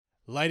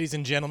Ladies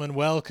and gentlemen,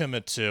 welcome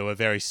to a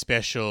very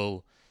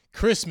special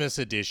Christmas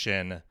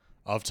edition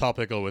of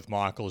Topical with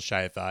Michael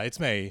Schaefer. It's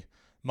me,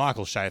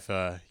 Michael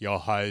Schaefer, your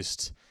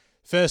host.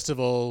 First of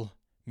all,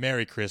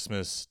 Merry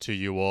Christmas to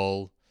you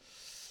all.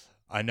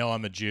 I know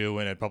I'm a Jew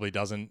and it probably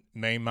doesn't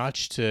mean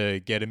much to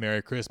get a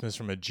Merry Christmas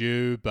from a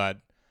Jew, but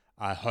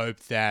I hope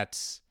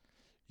that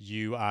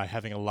you are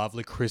having a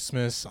lovely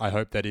Christmas. I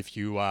hope that if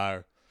you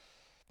are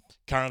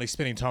currently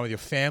spending time with your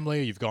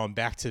family, you've gone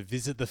back to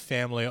visit the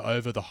family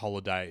over the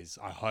holidays,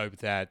 I hope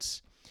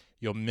that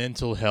your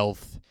mental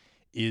health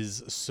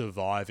is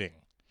surviving.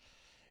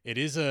 It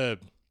is a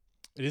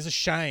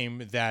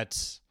shame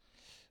that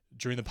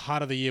during the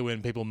part of the year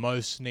when people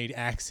most need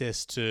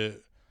access to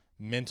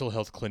mental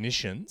health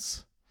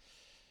clinicians,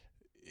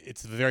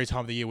 it's the very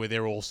time of the year where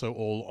they're also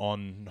all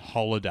on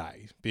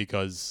holiday,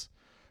 because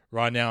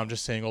right now I'm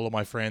just seeing all of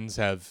my friends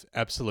have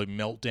absolute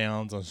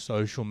meltdowns on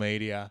social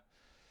media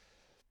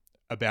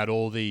about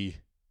all the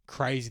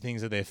crazy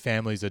things that their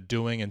families are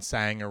doing and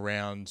saying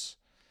around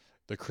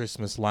the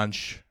Christmas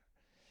lunch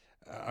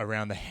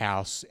around the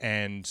house.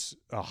 And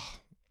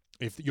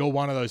if you're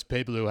one of those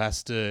people who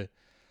has to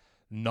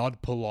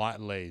nod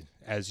politely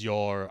as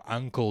your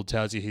uncle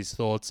tells you his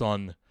thoughts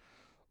on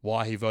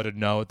why he voted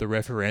no at the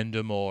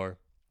referendum or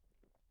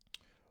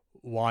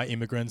why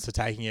immigrants are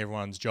taking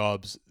everyone's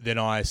jobs, then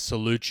I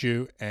salute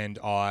you and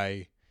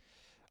I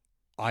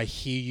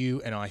hear you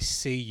and I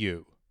see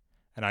you.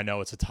 And I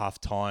know it's a tough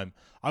time.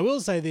 I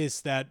will say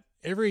this, that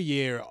every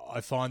year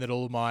I find that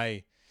all of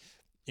my,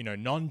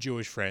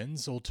 non-Jewish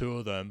friends, all two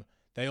of them,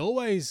 they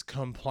always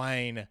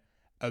complain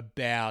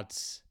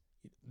about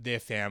their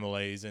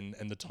families and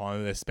the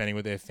time they're spending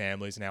with their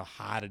families and how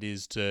hard it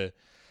is to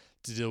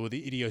deal with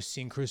the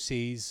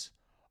idiosyncrasies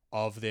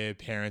of their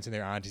parents and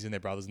their aunties and their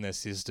brothers and their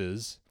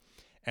sisters.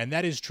 And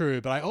that is true.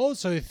 But I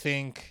also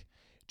think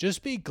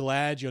just be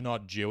glad you're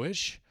not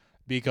Jewish,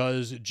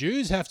 because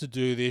Jews have to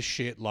do this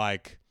shit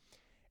like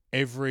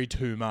every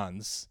 2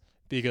 months,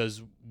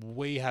 because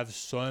we have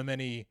so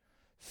many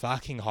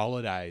fucking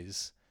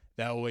holidays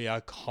that we are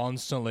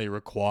constantly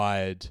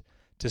required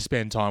to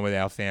spend time with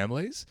our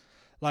families.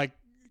 Like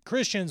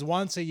Christians,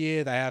 once a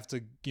year, they have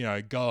to,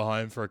 go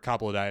home for a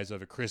couple of days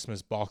over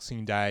Christmas,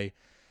 Boxing Day,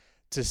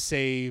 to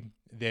see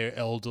their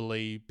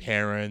elderly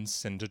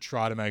parents and to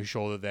try to make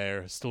sure that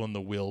they're still in the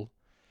will.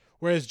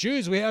 Whereas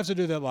Jews, we have to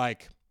do that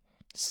like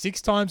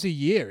 6 times a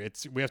year.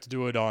 We have to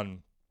do it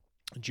on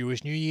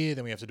Jewish New Year,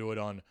 then we have to do it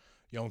on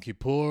Yom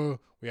Kippur,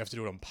 we have to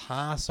do it on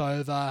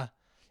Passover,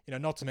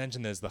 not to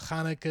mention there's the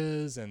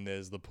Hanukkahs and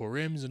there's the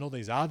Purims and all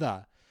these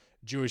other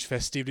Jewish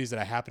festivities that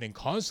are happening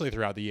constantly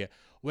throughout the year.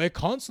 We're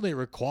constantly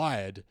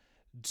required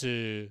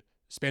to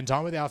spend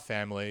time with our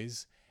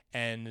families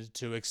and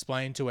to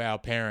explain to our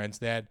parents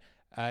that,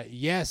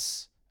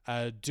 yes,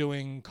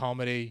 doing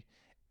comedy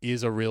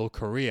is a real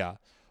career.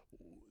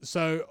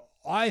 So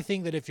I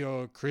think that if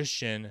you're a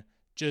Christian,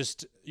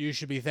 you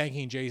should be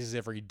thanking Jesus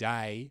every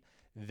day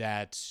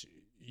that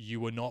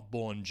you were not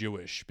born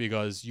Jewish,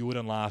 because you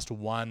wouldn't last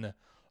one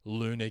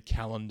lunar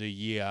calendar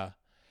year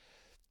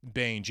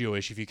being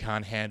Jewish if you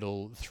can't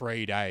handle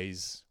 3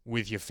 days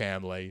with your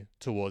family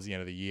towards the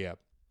end of the year.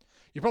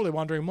 You're probably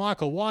wondering,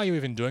 Michael, why are you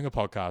even doing a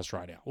podcast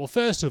right now? Well,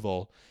 first of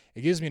all,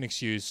 it gives me an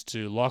excuse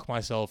to lock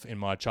myself in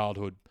my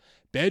childhood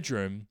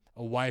bedroom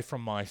away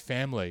from my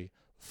family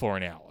for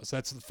an hour. So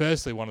that's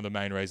firstly one of the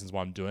main reasons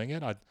why I'm doing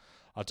it.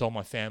 I told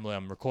my family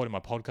I'm recording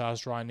my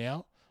podcast right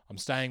now. I'm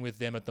staying with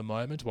them at the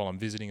moment while I'm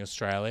visiting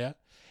Australia.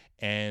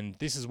 And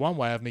this is one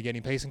way of me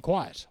getting peace and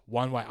quiet.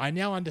 One way. I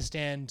now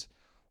understand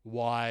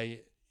why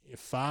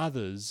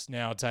fathers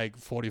now take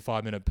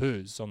 45-minute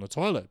poos on the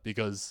toilet,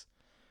 because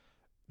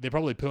they're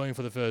probably pooing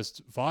for the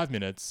first 5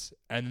 minutes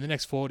and the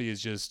next 40 is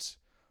just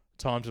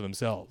time to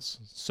themselves.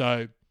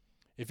 So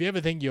if you ever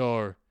think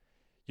your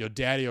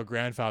daddy or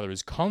grandfather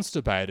is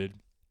constipated,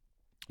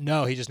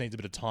 no, he just needs a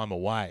bit of time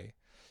away.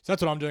 So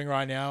that's what I'm doing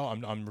right now.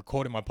 I'm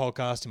recording my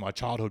podcast in my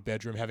childhood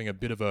bedroom, having a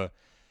bit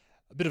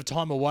of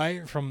time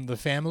away from the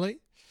family.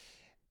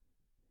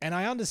 And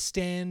I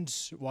understand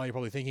why you're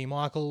probably thinking,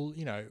 Michael,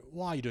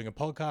 why are you doing a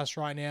podcast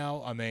right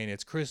now? I mean,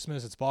 it's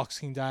Christmas, it's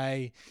Boxing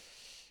Day.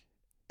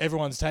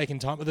 Everyone's taking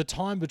time. But the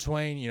time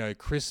between,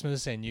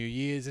 Christmas and New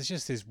Year's, it's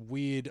just this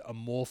weird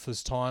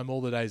amorphous time. All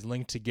the days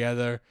linked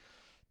together.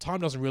 Time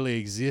doesn't really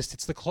exist.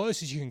 It's the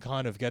closest you can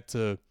kind of get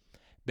to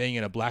being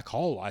in a black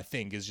hole, I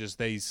think, is just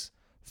these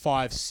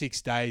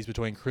 5-6 days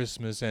between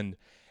Christmas and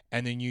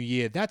the New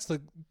Year. That's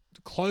the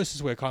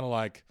closest where kind of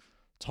like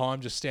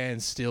time just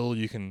stands still.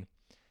 You can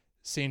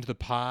see into the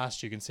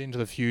past, you can see into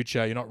the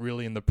future. You're not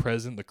really in the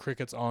present. The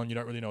cricket's on. You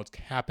don't really know what's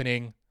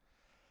happening.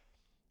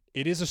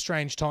 It is a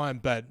strange time,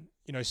 but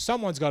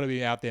someone's got to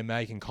be out there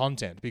making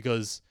content,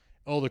 because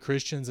all the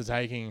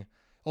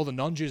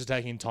non-Jews are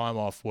taking time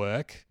off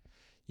work.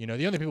 The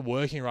only people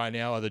working right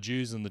now are the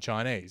Jews and the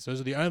Chinese.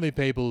 Those are the only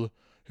people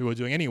who are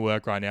doing any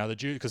work right now. The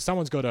Jews, because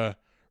someone's got to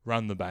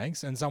run the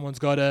banks and someone's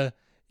got to,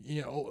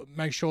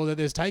 make sure that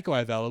there's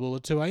takeaway available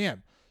at 2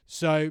 a.m.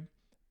 So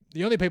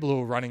the only people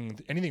who are running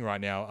anything right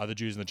now are the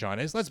Jews and the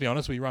Chinese. Let's be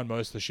honest, we run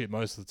most of the shit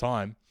most of the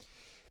time.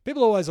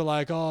 people always are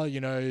like, oh,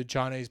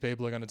 Chinese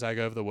people are going to take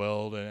over the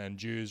world and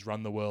Jews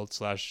run the world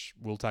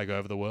 / will take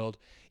over the world.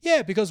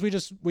 Yeah, because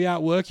we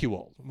outwork you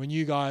all. When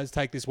you guys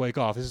take this week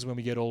off, this is when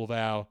we get all of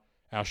our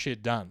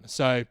shit done.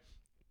 So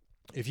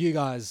if you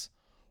guys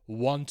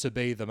want to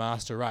be the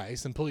master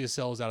race, then pull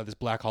yourselves out of this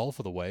black hole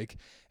for the week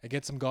and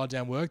get some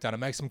goddamn work done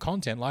and make some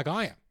content like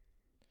I am.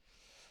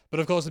 But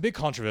of course, the big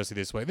controversy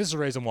this week, this is the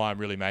reason why I'm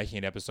really making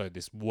an episode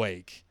this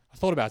week. I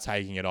thought about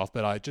taking it off,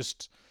 but I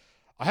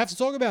have to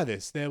talk about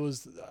this. There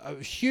was a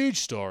huge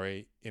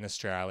story in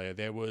Australia.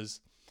 There was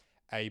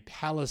a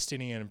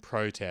Palestinian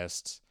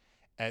protest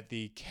at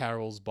the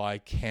Carols by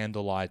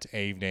Candlelight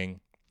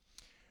evening.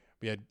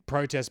 We had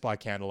protests by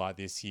candlelight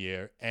this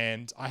year,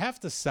 and I have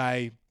to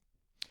say,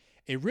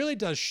 it really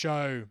does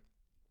show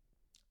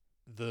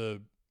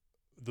the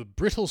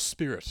brittle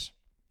spirit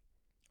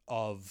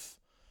of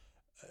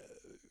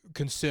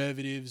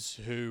conservatives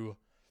who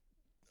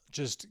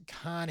just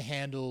can't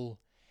handle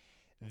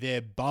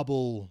their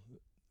bubble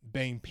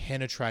being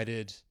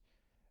penetrated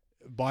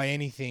by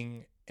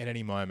anything at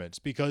any moment.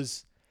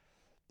 Because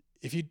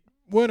if you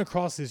weren't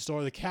across this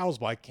story, the Carols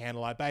by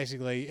Candlelight,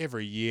 basically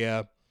every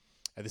year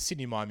at the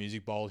Sydney My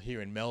Music Bowl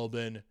here in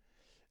Melbourne,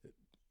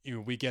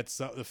 we get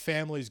the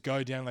families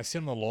go down, they sit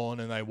on the lawn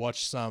and they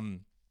watch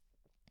some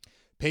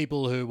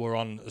people who were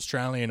on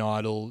Australian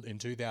Idol in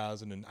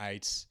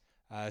 2008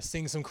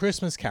 sing some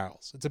Christmas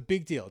carols. It's a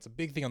big deal. It's a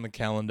big thing on the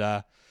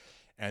calendar.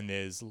 And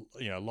there's,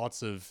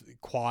 lots of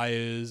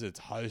choirs. It's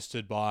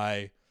hosted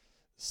by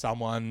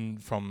someone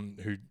from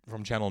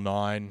Channel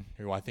 9,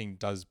 who I think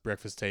does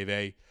breakfast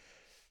TV.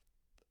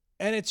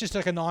 And it's just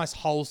like a nice,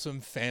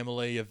 wholesome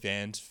family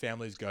event.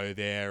 Families go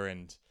there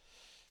and,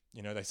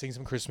 they sing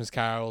some Christmas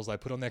carols. They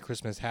put on their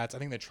Christmas hats. I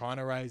think they're trying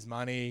to raise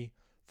money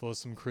for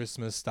some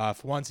Christmas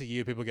stuff. Once a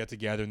year, people get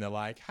together and they're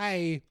like,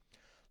 hey,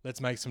 let's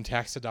make some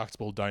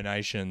tax-deductible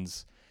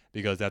donations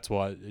because that's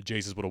what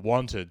Jesus would have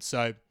wanted.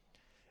 So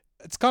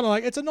it's kind of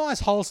like, it's a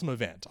nice, wholesome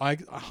event. I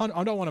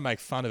don't want to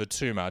make fun of it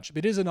too much,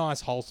 but it is a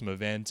nice, wholesome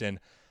event. And,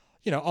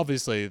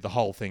 obviously the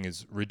whole thing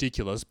is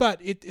ridiculous, but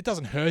it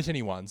doesn't hurt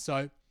anyone.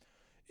 So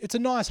it's a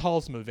nice,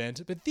 wholesome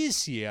event. But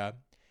this year,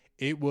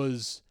 it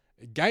was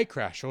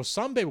gatecrashed, or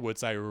some people would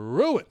say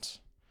ruined,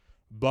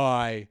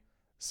 by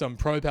some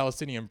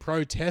pro-Palestinian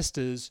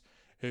protesters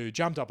who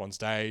jumped up on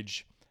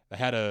stage. They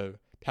had a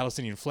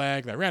Palestinian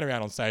flag. They ran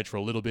around on stage for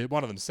a little bit.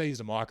 One of them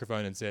seized a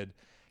microphone and said,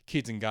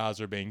 kids in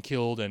Gaza are being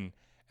killed. And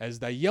as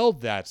they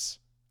yelled that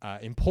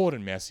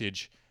important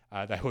message,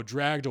 they were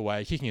dragged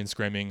away, kicking and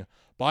screaming,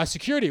 by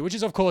security, which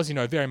is, of course,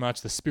 very much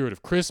the spirit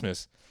of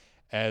Christmas.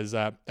 As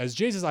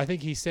Jesus, I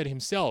think he said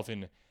himself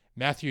in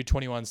Matthew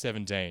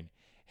 21:17,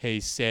 he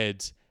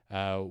said,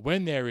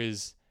 when there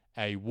is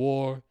a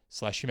war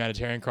 /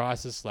 humanitarian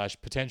crisis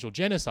 / potential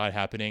genocide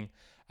happening,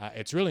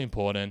 it's really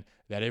important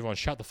that everyone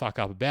shut the fuck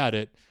up about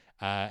it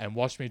and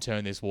watch me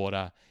turn this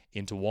water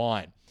into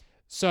wine.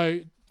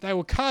 So they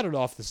were carted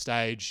off the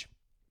stage.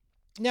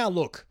 Now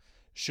look,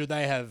 should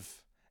they have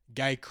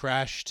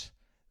gatecrashed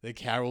the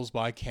Carols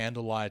by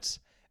Candlelight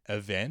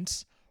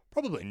event?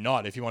 Probably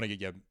not, if you want to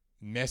get your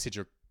message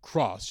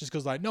across, just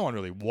because no one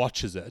really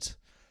watches it.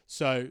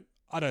 So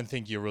I don't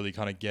think you're really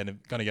kind of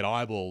going to get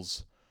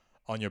eyeballs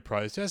on your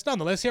protest.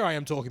 Nonetheless, here I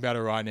am talking about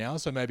it right now,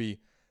 so maybe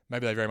they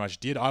very much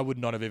did. I would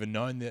not have even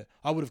known that.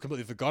 I would have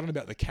completely forgotten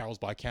about the Carols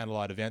by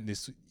Candlelight event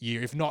this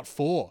year, if not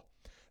for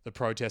the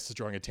protesters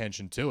drawing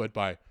attention to it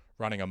by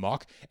running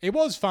amok. It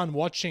was fun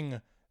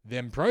watching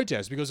them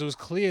protest because it was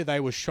clear they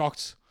were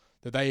shocked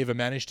that they even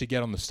managed to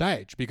get on the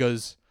stage,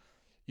 because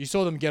you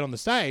saw them get on the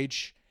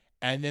stage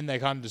and then they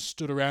kind of just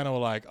stood around and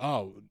were like,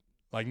 oh,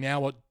 now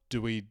what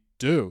do we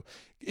do?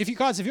 If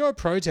you're a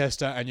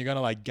protester and you're going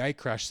to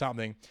gatecrash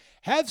something,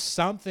 have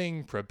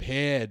something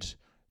prepared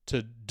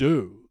to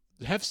do.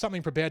 Have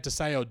something prepared to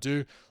say or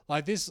do.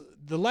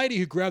 The lady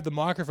who grabbed the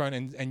microphone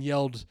and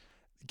yelled,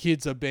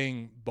 kids are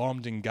being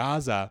bombed in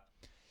Gaza,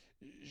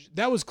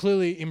 that was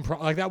clearly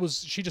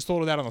she just thought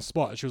of that on the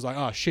spot. She was like,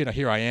 oh shit,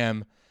 here I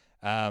am.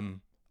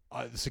 The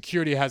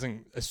security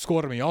hasn't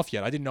escorted me off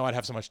yet. I didn't know I'd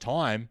have so much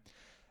time.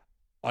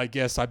 I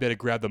guess I better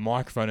grab the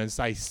microphone and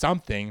say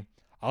something.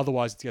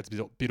 Otherwise, it gets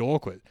a bit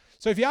awkward.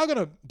 So if you are going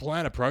to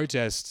plan a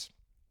protest,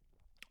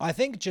 I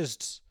think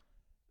just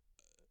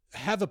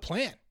have a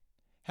plan.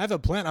 Have a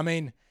plan. I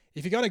mean,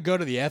 if you're going to go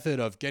to the effort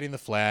of getting the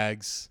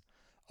flags,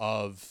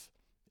 of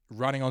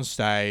running on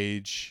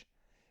stage,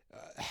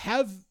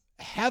 have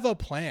a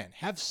plan.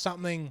 Have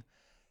something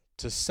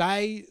to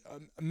say.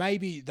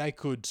 Maybe they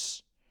could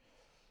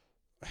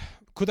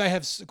have,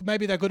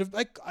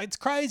 it's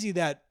crazy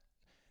that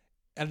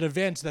at an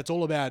event that's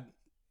all about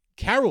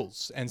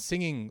carols and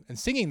singing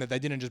that they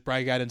didn't just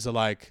break out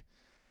into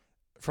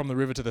From the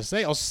River to the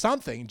Sea or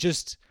something.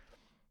 Just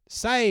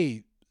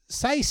say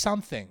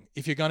something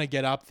if you're going to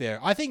get up there.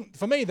 I think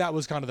for me that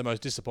was kind of the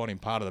most disappointing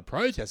part of the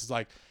protest.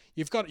 It's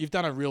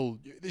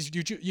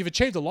you've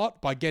achieved a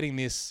lot by getting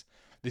this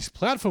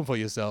platform for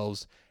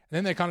yourselves, and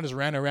then they kind of just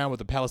ran around with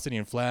the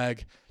Palestinian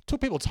flag. Took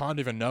people time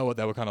to even know what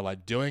they were kind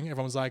of doing.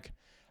 Everyone was like,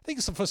 I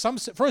think for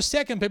a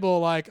second people were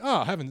like,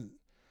 oh,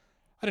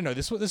 I I didn't know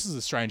this is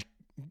a strange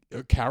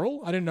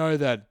carol. I didn't know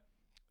that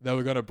they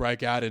were going to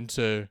break out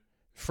into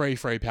free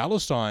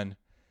Palestine.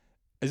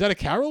 Is that a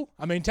carol?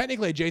 I mean,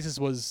 technically Jesus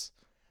was,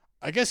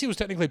 I guess he was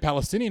technically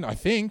Palestinian, I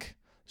think.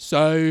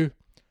 So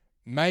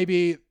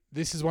maybe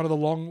this is one of the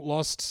long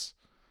lost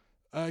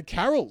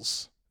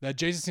carols that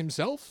Jesus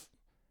himself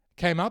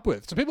came up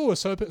with. So people were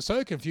so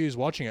confused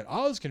watching it.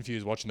 I was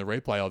confused watching the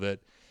replay of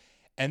it.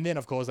 And then,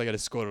 of course, they get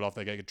escorted off.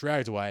 They get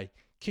dragged away,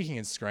 kicking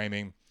and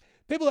screaming.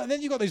 And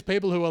then you got these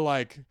people who are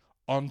like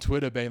on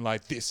Twitter being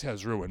like, this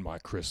has ruined my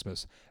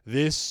Christmas.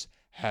 This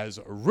has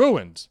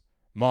ruined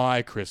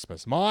my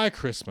Christmas. My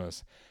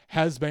Christmas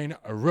has been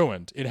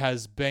ruined. It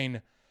has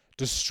been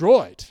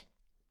destroyed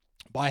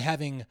by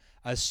having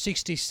a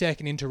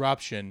 60-second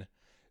interruption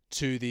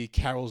to the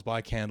Carols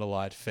by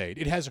Candlelight feed.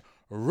 It has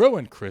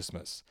ruined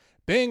Christmas.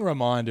 Being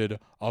reminded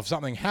of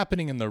something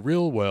happening in the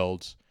real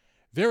world,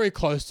 very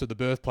close to the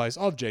birthplace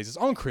of Jesus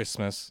on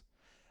Christmas,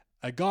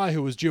 a guy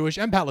who was Jewish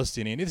and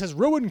Palestinian. This has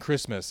ruined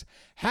Christmas.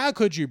 How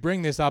could you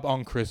bring this up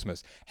on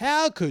Christmas?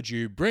 How could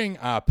you bring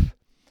up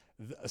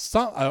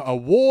a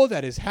war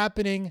that is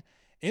happening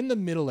in the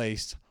Middle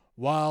East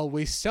while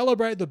we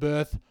celebrate the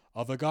birth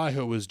of a guy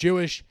who was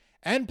Jewish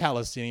and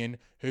Palestinian,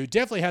 who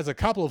definitely has a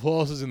couple of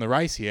horses in the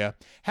race here?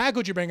 How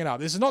could you bring it up?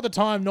 This is not the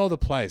time nor the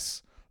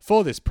place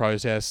for this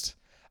protest.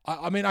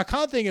 I mean, I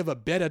can't think of a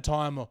better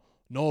time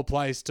nor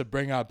place to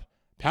bring up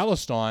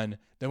Palestine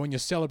than when you're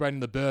celebrating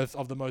the birth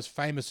of the most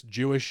famous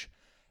Jewish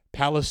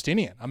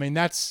Palestinian. I mean,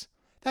 that's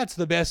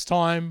the best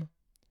time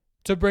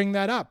to bring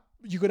that up.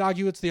 You could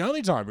argue it's the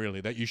only time,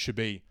 really, that you should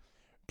be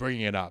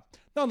bringing it up.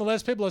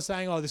 Nonetheless, people are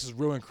saying, oh, this has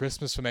ruined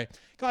Christmas for me.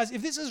 Guys,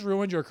 if this has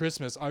ruined your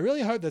Christmas, I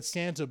really hope that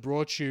Santa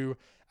brought you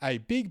a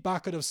big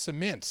bucket of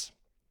cement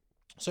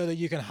so that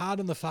you can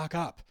harden the fuck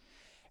up.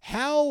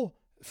 How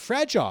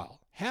fragile,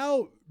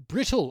 how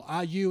brittle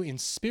are you in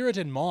spirit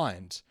and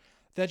mind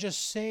that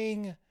just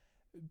seeing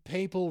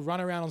people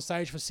run around on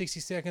stage for 60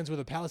 seconds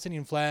with a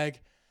Palestinian flag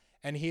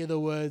and hear the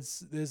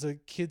words, there's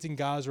kids in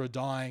Gaza are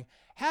dying.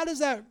 How does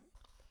that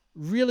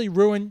really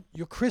ruin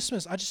your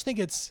Christmas? I just think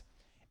it's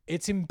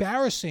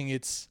embarrassing.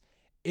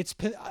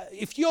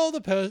 If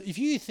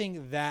you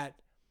think that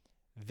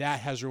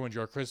has ruined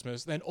your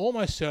Christmas, then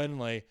almost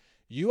certainly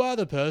you are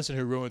the person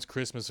who ruins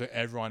Christmas for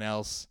everyone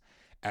else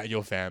at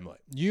your family.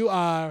 You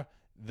are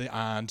the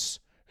aunt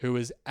who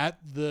is at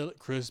the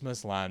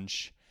Christmas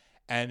lunch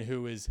and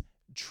who is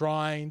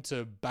trying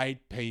to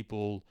bait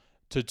people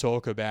to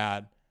talk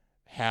about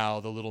how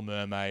the Little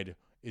Mermaid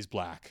is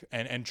black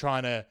and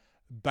trying to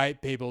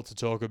bait people to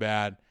talk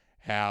about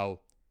how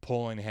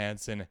Pauline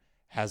Hanson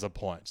has a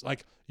point.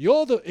 Like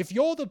you're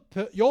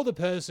the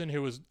person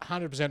who is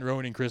 100%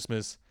 ruining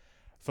Christmas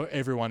for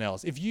everyone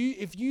else. If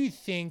you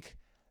think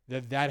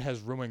that has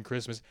ruined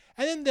Christmas,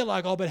 and then they're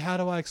like, oh, but how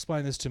do I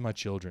explain this to my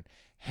children?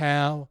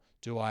 How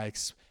do I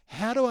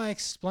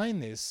explain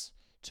this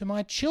to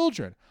my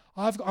children?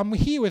 I'm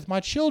here with my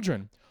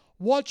children,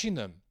 watching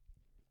them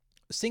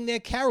sing their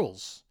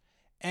carols,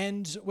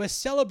 and we're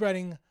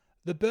celebrating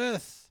the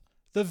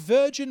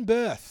virgin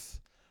birth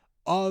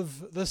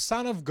of the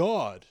Son of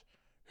God,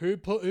 who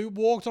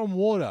walked on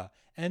water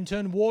and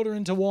turned water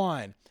into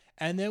wine,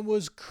 and then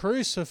was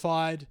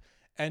crucified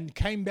and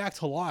came back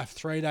to life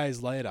 3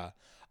 days later.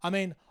 I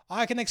mean,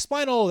 I can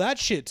explain all that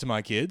shit to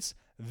my kids.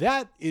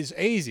 That is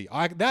easy.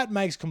 That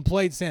makes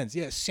complete sense.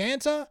 Yeah,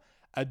 Santa,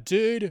 a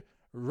dude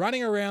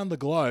running around the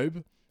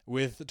globe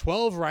with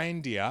 12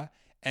 reindeer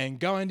and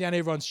going down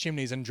everyone's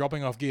chimneys and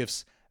dropping off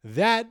gifts.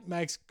 That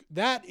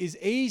is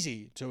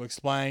easy to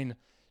explain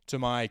to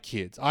my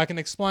kids. I can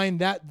explain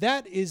that.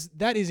 That is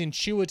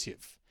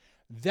intuitive.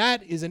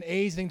 That is an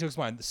easy thing to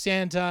explain.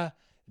 Santa,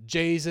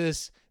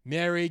 Jesus,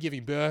 Mary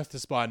giving birth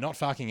despite not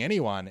fucking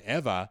anyone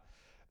ever.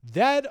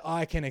 That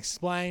I can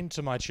explain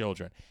to my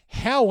children.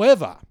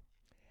 However,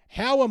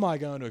 how am I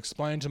going to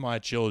explain to my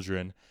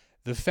children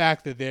the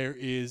fact that there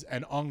is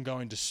an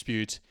ongoing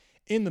dispute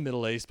in the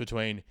Middle East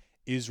between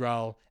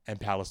Israel and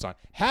Palestine?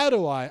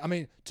 I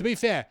mean, to be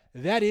fair,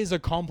 that is a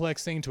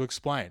complex thing to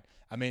explain.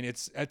 I mean,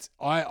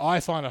 I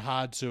find it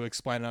hard to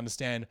explain and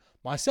understand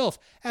myself,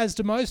 as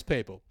do most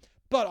people.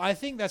 But I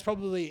think that's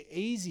probably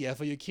easier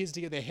for your kids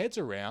to get their heads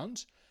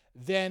around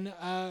than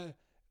a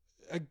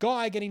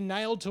guy getting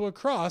nailed to a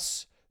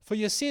cross for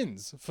your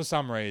sins for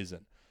some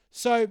reason.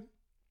 So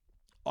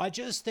I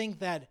just think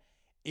that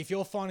if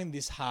you're finding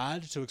this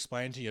hard to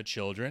explain to your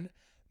children,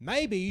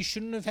 maybe you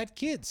shouldn't have had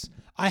kids.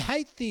 I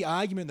hate the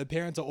argument that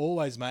parents are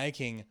always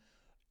making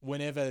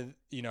whenever,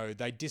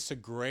 they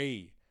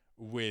disagree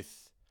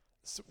with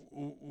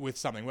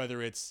something,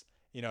 whether it's,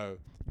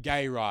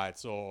 gay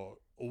rights or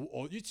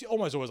it's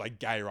almost always like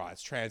gay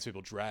rights, trans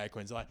people, drag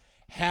queens. Like,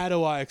 how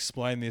do I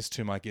explain this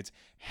to my kids?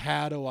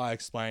 How do I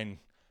explain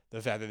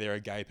the fact that there are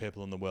gay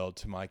people in the world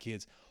to my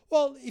kids?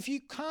 Well, if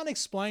you can't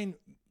explain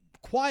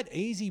quite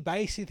easy,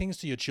 basic things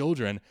to your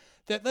children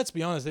that, let's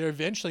be honest, they're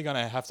eventually going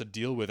to have to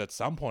deal with at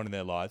some point in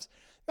their lives,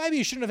 maybe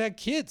you shouldn't have had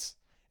kids.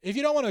 If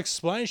you don't want to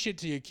explain shit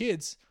to your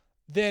kids,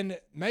 then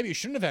maybe you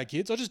shouldn't have had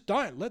kids, or just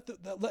don't.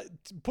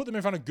 Put them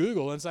in front of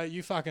Google and say,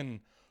 you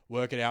fucking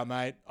work it out,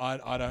 mate. I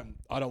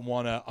don't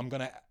want to. I'm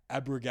going to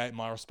abrogate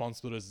my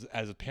responsibilities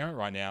as a parent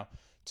right now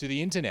to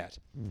the internet.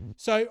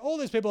 So all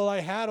these people are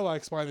like, how do I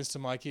explain this to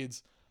my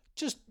kids?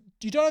 Just,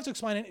 you don't have to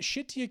explain any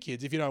shit to your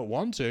kids if you don't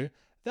want to.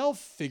 They'll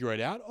figure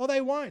it out, or they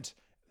won't.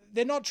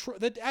 They're not.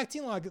 They're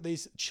acting like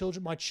these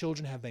children. My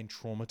children have been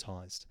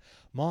traumatized.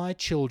 My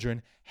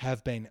children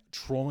have been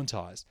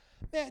traumatized.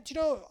 Man, do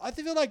you know? I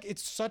feel like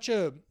it's such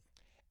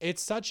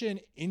an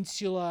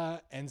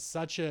insular and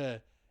such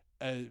an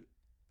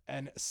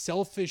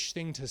selfish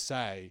thing to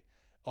say.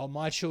 Oh,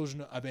 my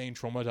children are being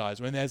traumatized,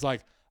 when there's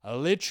like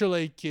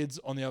literally kids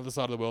on the other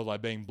side of the world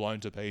like being blown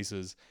to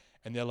pieces,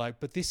 and they're like,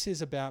 but this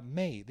is about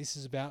me. This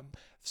is about.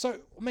 So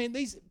I mean,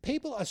 these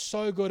people are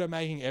so good at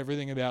making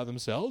everything about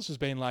themselves,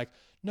 just being like,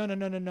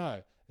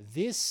 no.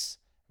 This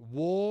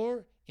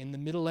war in the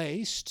Middle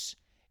East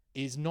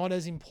is not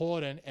as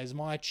important as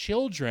my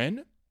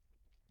children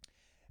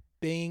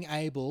being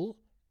able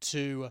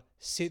to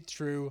sit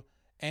through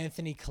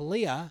Anthony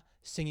Kalia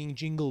singing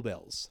Jingle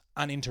Bells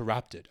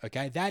uninterrupted.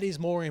 Okay, that is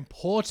more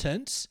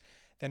important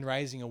than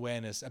raising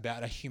awareness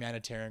about a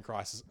humanitarian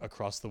crisis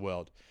across the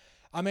world.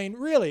 I mean,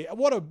 really,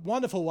 what a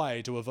wonderful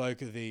way to evoke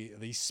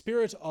the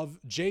spirit of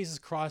Jesus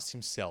Christ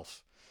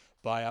himself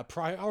by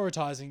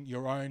prioritizing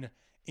your own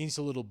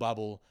insular little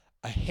bubble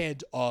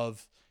ahead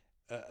of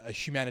a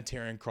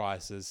humanitarian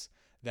crisis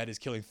that is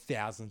killing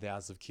thousands and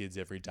thousands of kids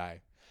every day.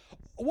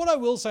 What I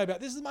will say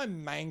about this is my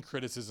main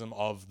criticism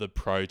of the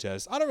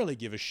protest. I don't really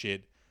give a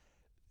shit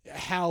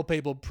how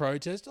people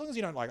protest, as long as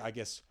you don't, like, I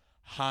guess,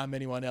 harm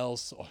anyone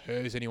else or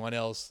hurt anyone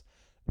else.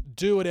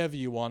 Do whatever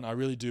you want. I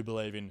really do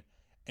believe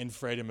in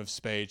freedom of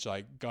speech.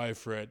 Like, go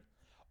for it.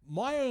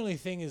 My only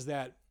thing is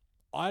that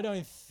I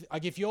don't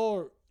like, if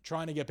you're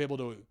trying to get people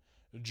to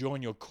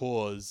join your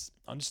cause,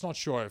 I'm just not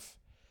sure if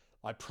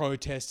like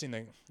protesting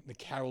the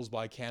carols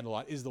by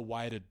candlelight is the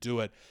way to do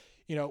it.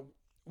 You know,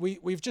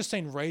 we've just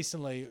seen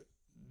recently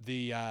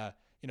the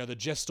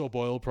Jester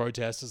Boyle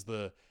protesters,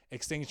 the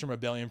Extinction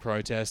Rebellion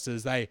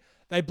protesters. They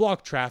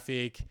block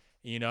traffic,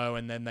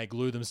 and then they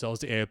glue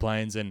themselves to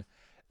airplanes, and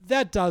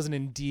that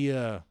doesn't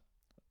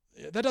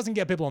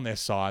get people on their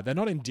side. They're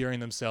not endearing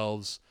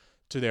themselves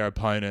to their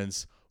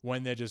opponents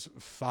when they're just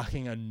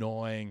fucking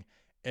annoying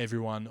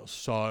everyone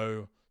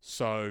so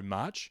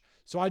much.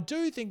 So I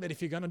do think that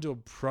if you're going to do a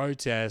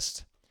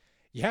protest,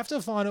 you have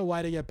to find a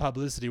way to get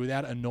publicity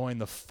without annoying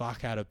the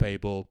fuck out of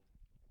people.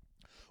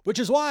 Which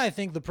is why I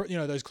think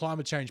those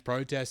climate change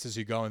protesters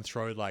who go and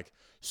throw like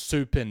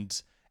soup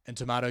and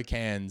tomato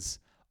cans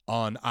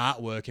on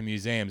artwork in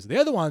museums,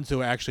 they're the ones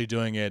who are actually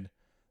doing it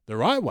the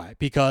right way.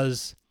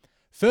 Because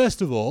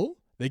first of all,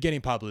 they're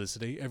getting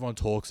publicity. Everyone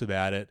talks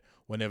about it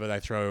whenever they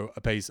throw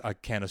a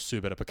can of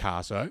soup at a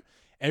Picasso.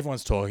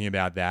 Everyone's talking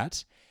about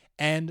that.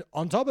 And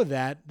on top of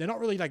that, they're not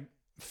really like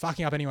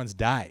fucking up anyone's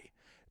day.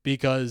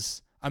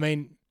 Because, I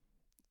mean,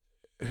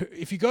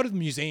 if you go to the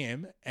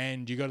museum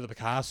and you go to the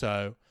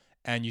Picasso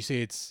and you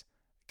see it's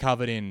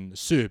covered in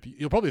soup,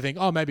 you'll probably think,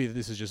 oh, maybe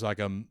this is just like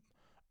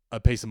a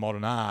piece of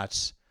modern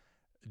art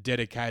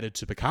dedicated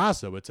to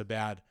Picasso. It's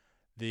about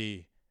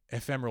the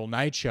ephemeral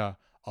nature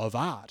of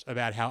art,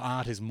 about how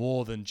art is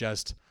more than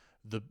just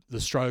the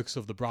strokes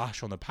of the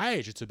brush on the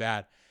page. It's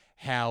about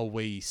how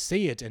we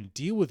see it and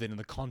deal with it in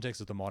the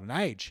context of the modern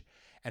age,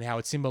 and how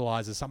it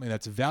symbolizes something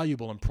that's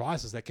valuable and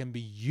priceless that can be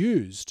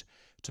used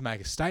to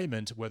make a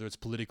statement, whether it's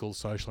political,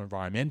 social,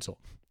 environmental.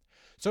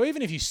 So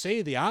even if you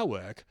see the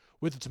artwork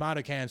with the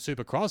tomato can soup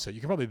across it,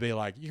 you can probably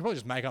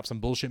just make up some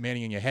bullshit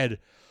meaning in your head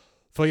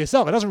for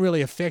yourself. It doesn't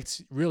really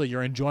affect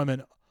your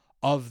enjoyment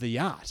of the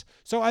art.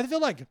 So I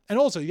feel like, and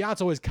also the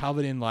art's always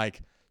covered in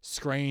like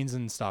screens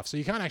and stuff, so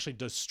you can't actually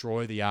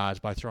destroy the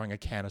art by throwing a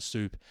can of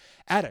soup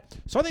at it.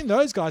 So I think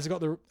those guys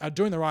are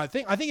doing the right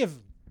thing. I think if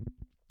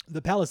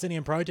the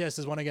Palestinian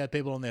protesters want to get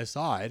people on their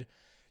side,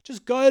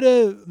 just go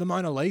to the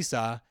Mona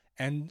Lisa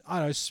and, I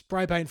don't know,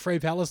 spray paint Free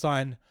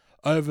Palestine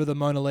over the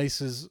Mona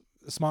Lisa's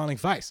smiling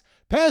face.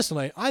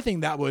 Personally, I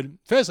think that would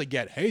firstly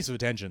get heaps of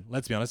attention.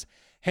 Let's be honest,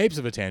 heaps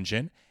of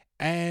attention.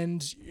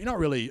 And you're not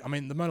really, I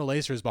mean, the Mona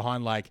Lisa is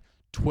behind like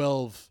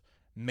 12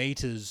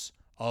 meters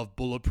of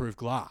bulletproof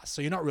glass,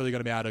 so you're not really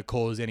going to be able to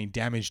cause any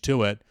damage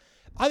to it.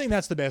 I think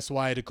that's the best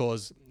way to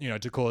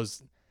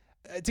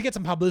get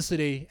some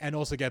publicity and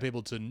also get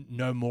people to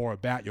know more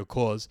about your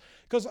cause.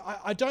 Because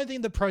I don't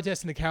think the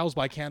protesting the carols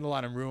by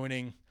candlelight and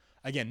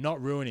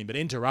not ruining, but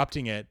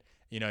interrupting it,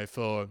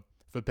 for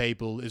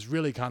people is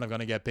really kind of going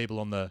to get people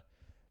on the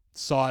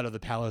side of the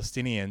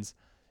Palestinians.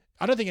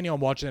 I don't think anyone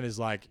watching it is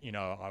like,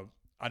 I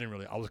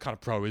was kind of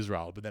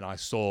pro-Israel, but then I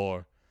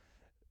saw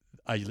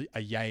a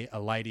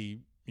lady,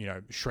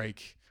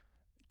 shriek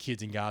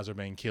kids in Gaza are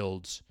being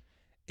killed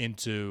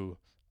into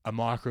a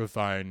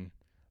microphone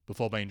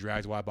before being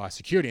dragged away by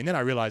security. And then I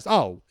realized,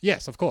 oh,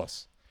 yes, of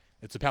course,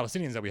 it's the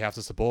Palestinians that we have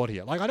to support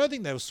here. Like, I don't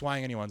think they were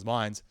swaying anyone's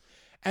minds.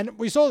 And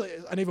we saw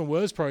an even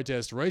worse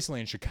protest recently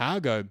in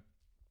Chicago.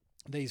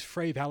 These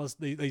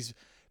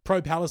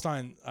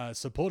pro-Palestine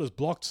supporters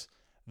blocked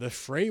the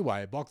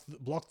freeway, blocked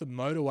the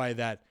motorway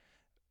that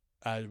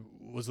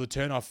was the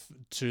turnoff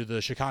to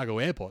the Chicago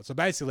airport. So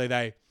basically,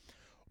 they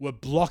were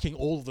blocking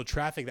all of the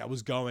traffic that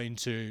was going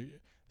to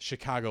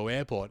Chicago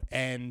airport.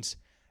 And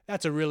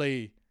that's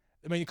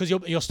because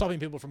you're stopping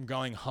people from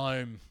going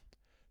home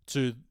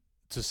to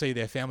see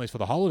their families for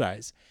the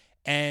holidays.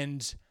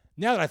 And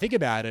now that I think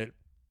about it,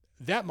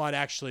 that might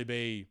actually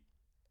be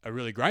a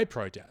really great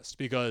protest,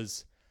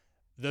 because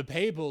the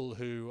people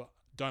who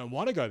don't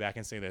want to go back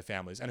and see their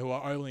families and who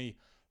are only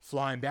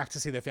flying back to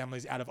see their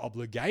families out of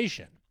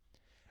obligation,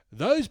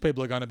 those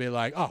people are going to be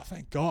like, oh,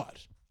 thank God,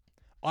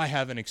 I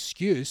have an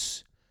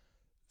excuse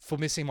for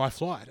missing my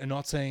flight and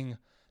not seeing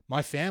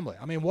my family.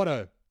 I mean,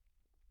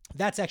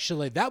 that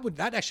actually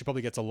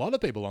probably gets a lot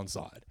of people on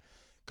side,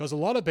 because a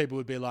lot of people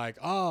would be like,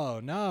 oh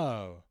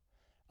no,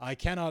 I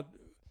cannot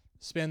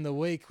spend the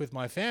week with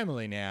my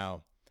family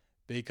now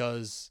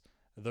because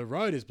the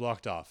road is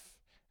blocked off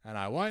and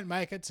I won't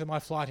make it to my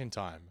flight in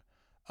time.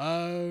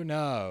 Oh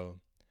no.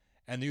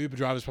 And the Uber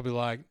driver's probably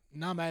like,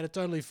 no, mate, it's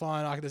totally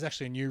fine. There's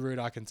actually a new route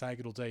I can take.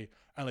 It'll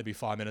only be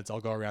 5 minutes. I'll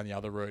go around the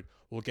other route.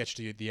 We'll get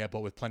you to the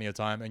airport with plenty of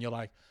time. And you're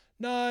like,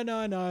 no,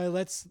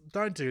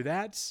 don't do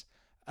that.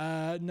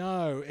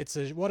 No,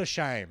 what a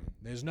shame.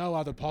 There's no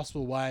other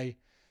possible way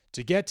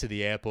to get to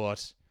the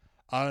airport.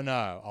 Oh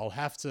no, I'll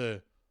have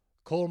to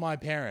call my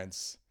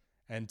parents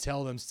and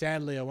tell them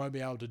sadly I won't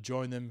be able to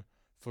join them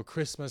for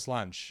Christmas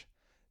lunch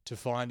to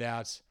find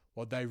out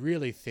what they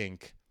really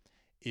think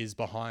is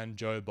behind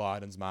Joe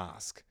Biden's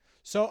mask.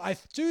 So I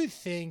do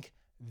think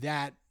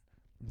that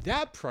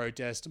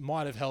protest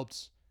might have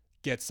helped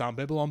get some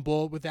people on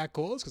board with that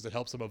cause, because it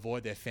helps them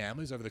avoid their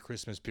families over the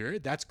Christmas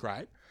period. That's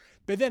great.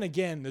 But then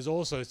again, there's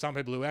also some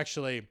people who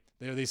actually,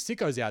 there are these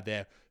sickos out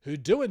there who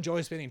do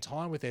enjoy spending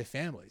time with their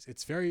families.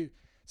 It's very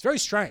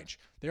strange.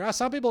 There are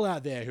some people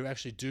out there who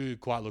actually do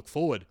quite look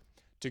forward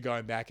to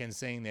going back and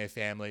seeing their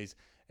families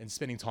and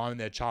spending time in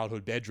their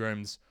childhood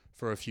bedrooms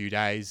for a few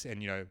days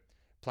and,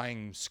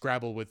 playing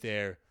Scrabble with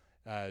their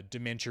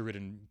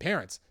dementia-ridden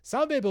parents.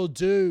 Some people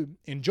do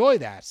enjoy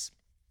that,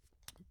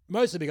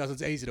 mostly because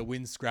it's easy to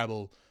win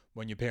Scrabble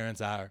when your parents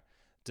are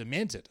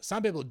demented.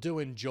 Some people do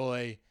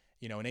enjoy,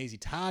 an easy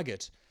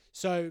target.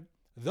 So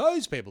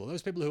those people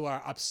who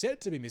are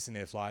upset to be missing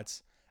their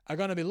flights are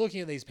going to be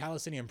looking at these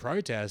Palestinian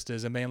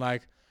protesters and being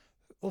like,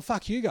 well,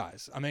 fuck you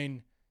guys. I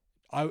mean,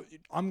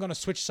 I'm going to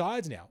switch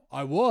sides now.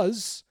 I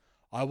was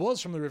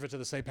from the river to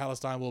the sea,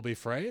 Palestine will be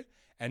free.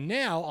 And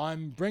now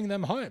I'm bring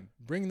them home,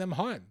 bring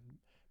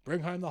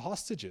home the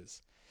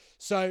hostages.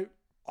 So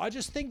I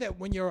just think that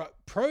when you're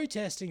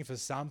protesting for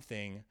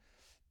something,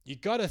 you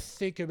got to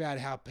think about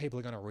how people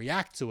are going to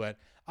react to it.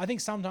 I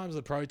think sometimes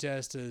the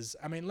protesters,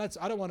 I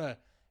don't want to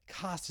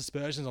cast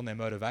aspersions on their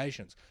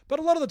motivations, but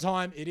a lot of the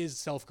time it is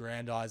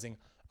self-aggrandizing.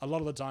 A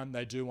lot of the time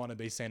they do want to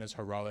be seen as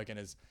heroic and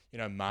as,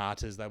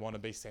 martyrs. They want to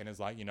be seen as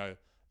like,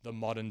 the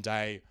modern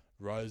day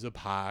Rosa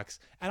Parks.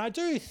 And I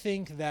do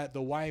think that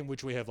the way in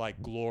which we have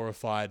like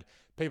glorified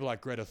people like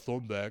Greta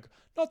Thunberg,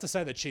 not to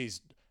say that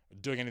she's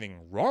doing anything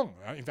wrong.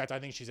 In fact, I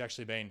think she's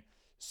actually been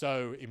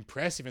so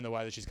impressive in the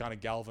way that she's kind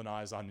of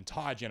galvanized an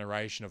entire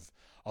generation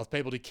of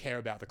people to care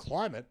about the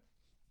climate.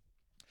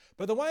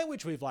 But the way in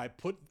which we've like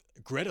put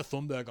Greta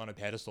Thunberg on a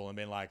pedestal and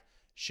been like,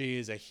 she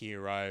is a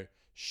hero,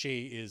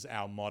 she is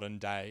our modern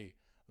day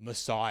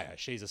messiah,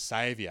 she's a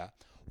savior.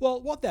 Well,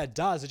 what that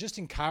does, it just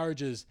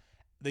encourages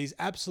these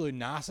absolute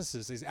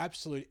narcissists, these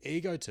absolute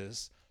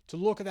egotists to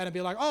look at that and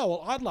be like, oh,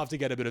 well, I'd love to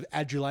get a bit of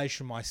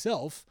adulation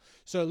myself.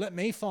 So let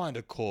me find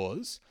a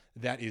cause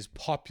that is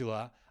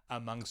popular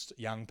amongst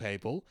young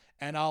people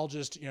and I'll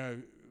just,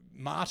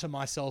 martyr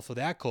myself for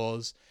that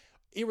cause,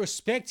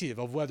 irrespective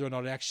of whether or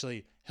not it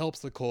actually helps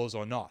the cause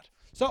or not.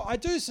 So I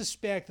do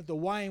suspect that the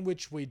way in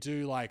which we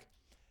do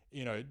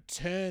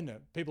turn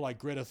people like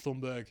Greta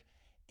Thunberg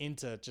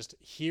into just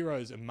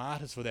heroes and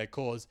martyrs for their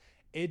cause,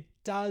 it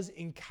does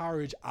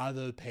encourage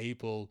other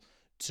people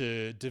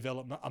to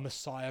develop a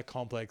messiah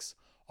complex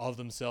of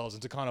themselves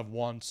and to kind of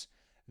want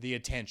the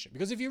attention.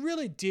 Because if you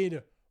really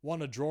did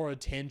want to draw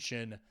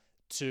attention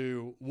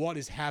to what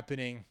is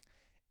happening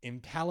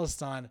in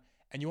Palestine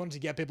and you wanted to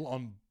get people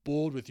on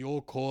board with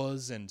your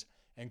cause and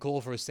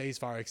call for a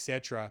ceasefire,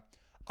 etc.,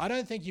 I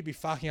don't think you'd be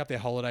fucking up their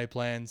holiday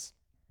plans.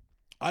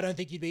 I don't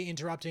think you'd be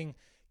interrupting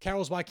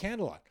carols by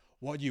candlelight.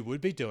 What you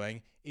would be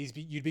doing is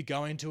you'd be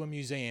going to a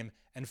museum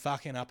and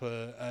fucking up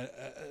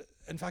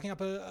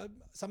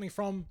something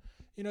from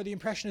the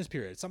Impressionist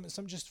period.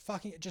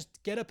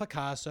 Just get a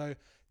Picasso,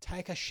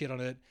 take a shit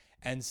on it,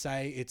 and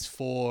say it's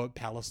for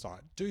Palestine.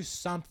 Do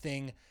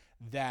something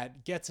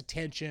that gets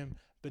attention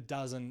but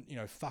doesn't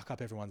fuck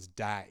up everyone's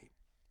day.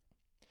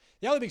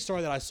 The other big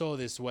story that I saw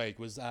this week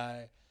was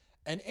an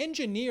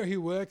engineer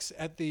who works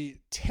at the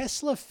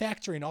Tesla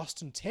factory in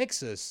Austin,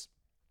 Texas,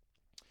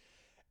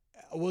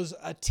 was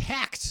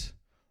attacked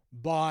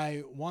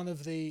by one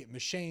of the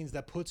machines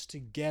that puts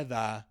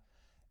together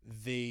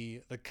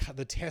the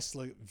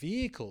Tesla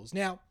vehicles.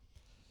 Now,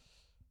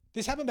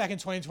 this happened back in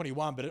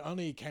 2021, but it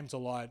only came to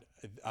light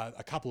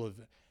a couple of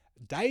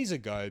days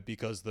ago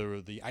because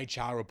the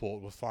HR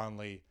report was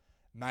finally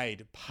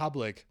made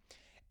public.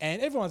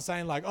 And everyone's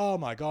saying like, oh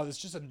my God, it's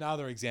just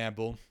another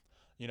example,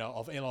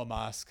 of Elon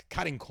Musk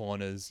cutting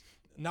corners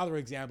another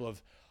example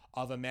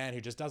of a man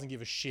who just doesn't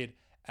give a shit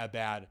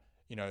about,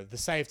 the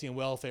safety and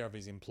welfare of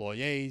his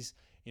employees.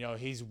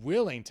 He's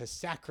willing to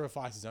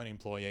sacrifice his own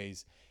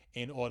employees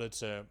in order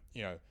to,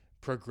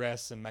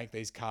 progress and make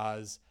these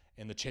cars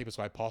in the cheapest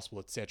way possible,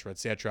 etc.,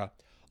 etc.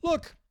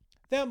 Look,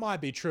 that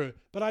might be true,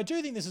 but I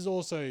do think this is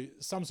also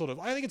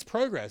I think it's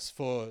progress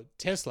for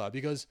Tesla,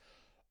 because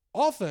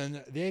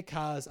often their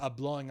cars are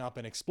blowing up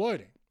and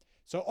exploding.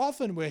 So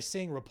often we're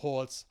seeing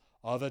reports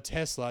of a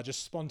Tesla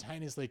just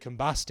spontaneously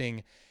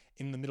combusting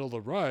in the middle of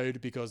the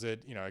road because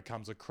it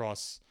comes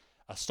across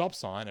a stop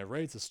sign, it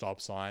reads the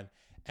stop sign,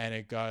 and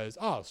it goes,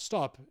 oh,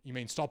 stop, you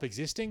mean stop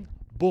existing?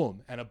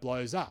 Boom, and it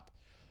blows up.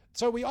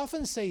 So we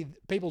often see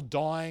people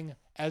dying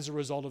as a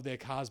result of their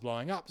cars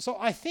blowing up. So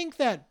I think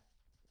that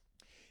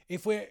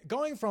if we're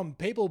going from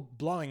people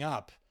blowing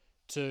up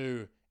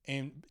to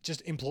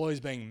just employees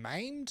being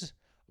maimed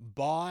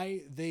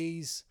by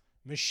these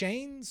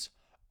machines,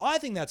 I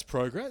think that's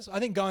progress. I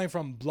think going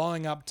from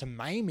blowing up to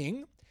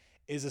maiming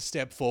is a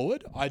step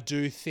forward. I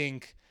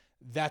think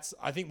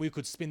we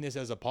could spin this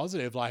as a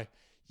positive. Like,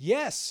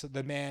 yes,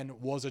 the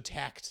man was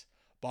attacked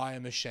by a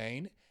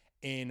machine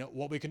in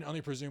what we can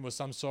only presume was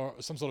some sort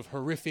of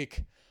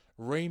horrific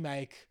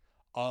remake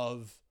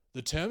of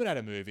the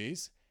Terminator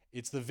movies.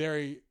 It's the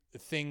very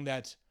thing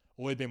that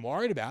we've been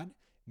worried about.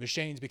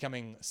 Machines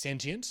becoming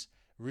sentient,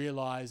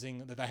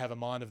 realizing that they have a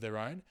mind of their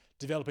own,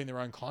 developing their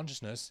own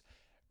consciousness,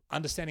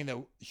 understanding that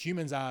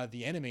humans are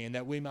the enemy and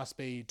that we must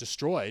be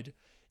destroyed.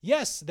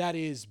 Yes, that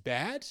is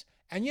bad.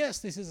 And yes,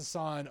 this is a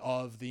sign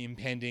of the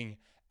impending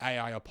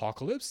AI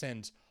apocalypse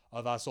and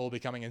of us all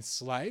becoming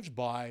enslaved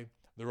by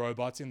the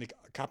robots in the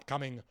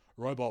upcoming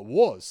robot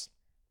wars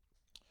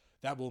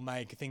that will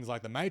make things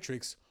like the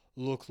Matrix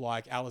look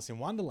like Alice in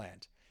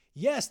Wonderland.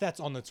 Yes, that's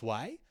on its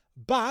way.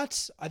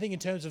 But I think in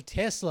terms of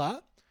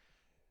Tesla,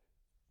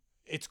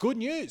 it's good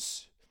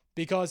news,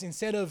 because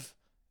instead of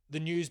the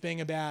news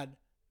being about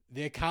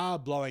their car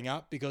blowing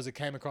up because it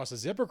came across a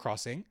zebra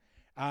crossing,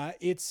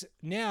 it's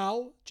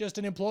now just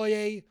an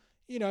employee,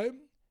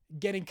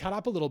 getting cut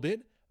up a little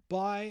bit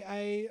by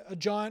a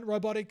giant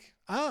robotic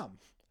arm.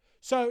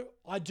 So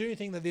I do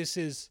think that this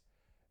is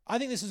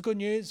good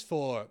news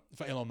for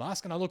Elon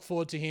Musk, and I look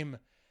forward to him,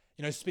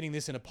 spinning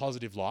this in a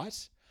positive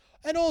light.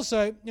 And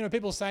also,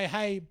 people say,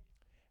 hey,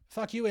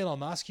 fuck you, Elon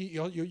Musk.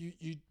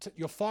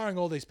 You're firing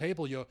all these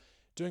people. You're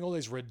doing all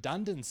these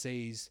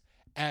redundancies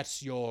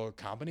at your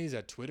companies,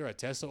 at Twitter, at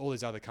Tesla, all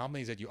these other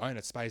companies that you own,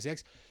 at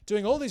SpaceX,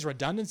 doing all these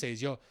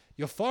redundancies.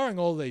 You're firing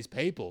all these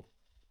people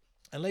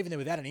and leaving them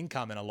without an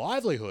income and a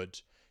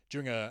livelihood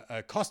during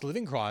a cost of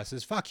living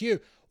crisis. Fuck you.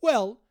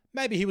 Well,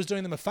 maybe he was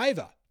doing them a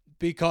favor,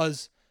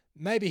 because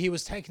maybe he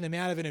was taking them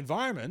out of an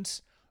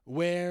environment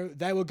where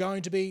they were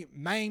going to be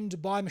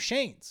maimed by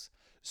machines.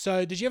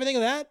 So did you ever think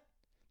of that?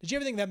 Did you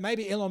ever think that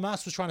maybe Elon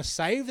Musk was trying to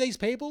save these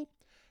people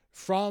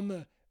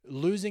from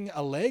losing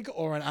a leg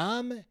or an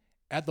arm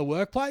at the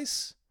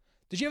workplace?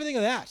 Did you ever think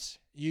of that,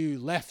 you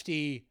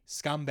lefty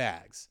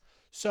scumbags?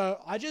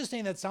 So I just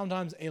think that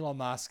sometimes Elon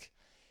Musk,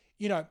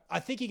 I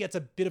think he gets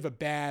a bit of a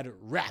bad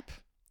rap,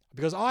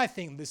 because I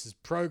think this is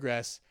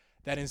progress,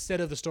 that instead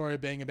of the story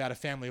being about a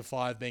family of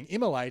 5 being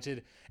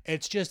immolated,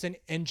 it's just an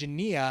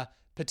engineer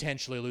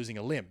potentially losing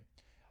a limb.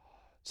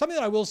 Something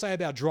that I will say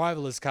about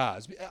driverless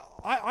cars,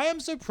 I am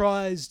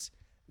surprised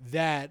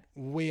that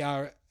we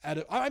are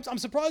I'm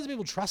surprised that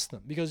people trust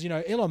them, because,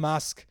 Elon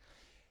Musk,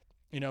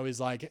 is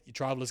like,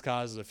 driverless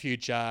cars are the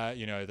future,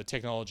 the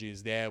technology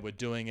is there, we're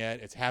doing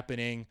it, it's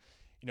happening.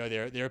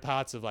 There are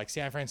parts of like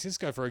San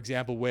Francisco, for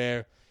example,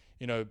 where,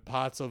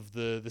 parts of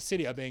the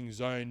city are being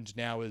zoned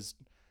now as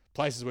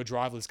places where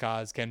driverless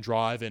cars can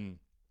drive, and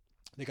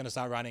they're going to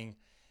start running,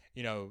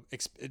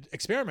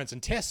 experiments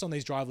and tests on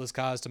these driverless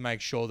cars to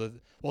make sure that,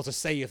 to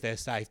see if they're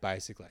safe,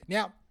 basically.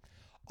 Now,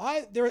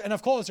 and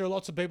of course, there are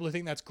lots of people who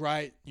think that's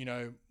great.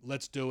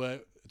 Let's do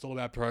it. It's all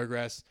about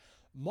progress.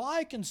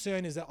 My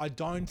concern is that I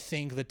don't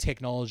think the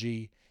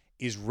technology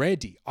is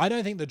ready. I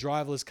don't think the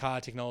driverless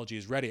car technology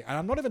is ready. And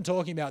I'm not even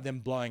talking about them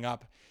blowing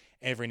up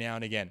every now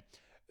and again.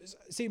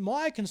 See,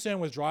 my concern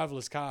with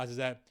driverless cars is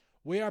that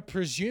we are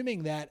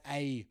presuming that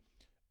a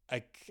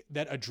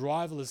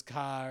driverless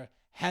car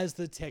has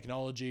the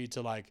technology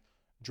to like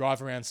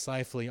drive around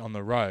safely on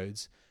the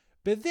roads.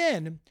 But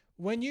then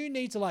when you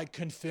need to like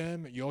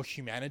confirm your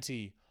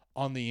humanity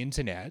on the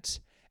internet,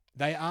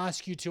 they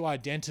ask you to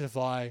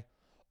identify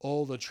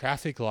all the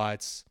traffic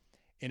lights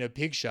in a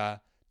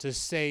picture to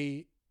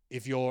see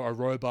if you're a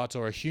robot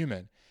or a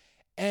human.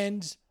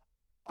 And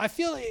I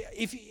feel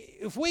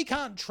if we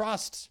can't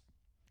trust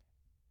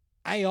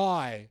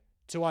AI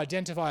to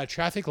identify a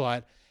traffic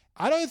light,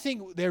 I don't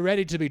think they're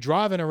ready to be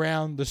driving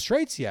around the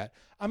streets yet.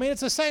 I mean,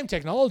 it's the same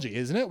technology,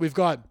 isn't it? We've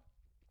got...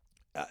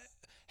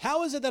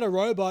 how is it that a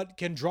robot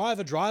can drive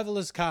a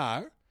driverless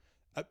car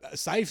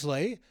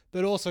safely,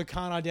 but also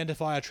can't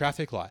identify a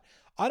traffic light?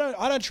 I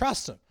don't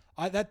trust them.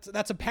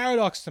 That's a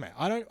paradox to me.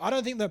 I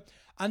don't think that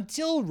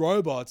until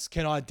robots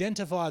can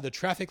identify the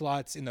traffic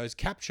lights in those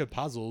capture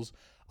puzzles,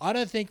 I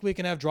don't think we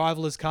can have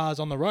driverless cars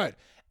on the road.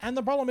 And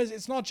the problem is,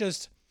 it's not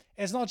just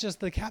It's not just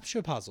the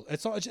capture puzzle.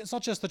 It's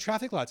not just the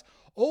traffic lights.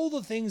 All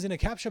the things in a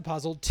capture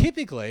puzzle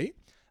typically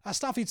are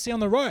stuff you'd see on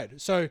the road.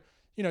 So,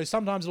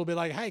 sometimes it'll be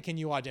like, hey, can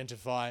you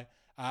identify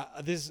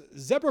this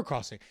zebra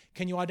crossing?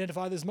 Can you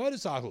identify this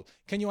motorcycle?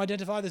 Can you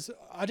identify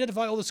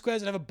all the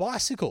squares that have a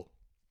bicycle?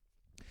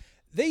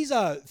 These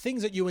are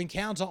things that you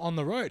encounter on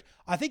the road.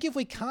 I think if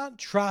we can't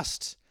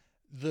trust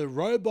the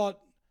robot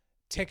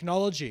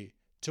technology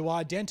to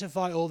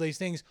identify all these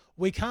things,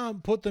 we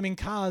can't put them in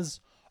cars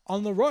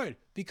on the road,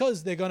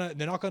 because they're gonna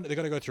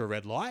go through a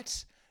red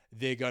light.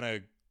 They're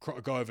gonna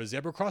go over a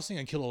zebra crossing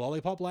and kill a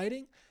lollipop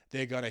lady.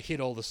 They're gonna hit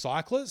all the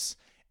cyclists.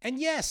 And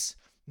yes,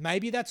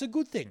 maybe that's a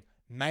good thing.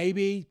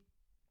 Maybe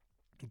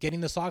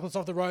getting the cyclists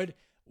off the road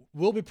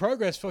will be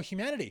progress for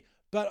humanity.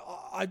 But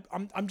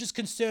I'm just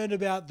concerned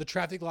about the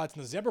traffic lights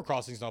and the zebra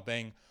crossings not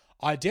being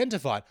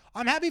identified.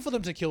 I'm happy for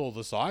them to kill all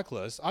the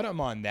cyclists. I don't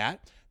mind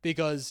that,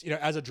 because,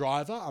 as a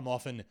driver, I'm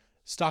often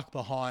stuck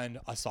behind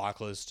a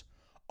cyclist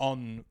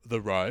on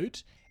the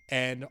road,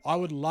 and I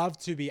would love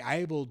to be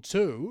able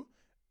to,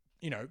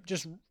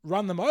 just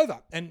run them over.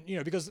 And,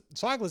 because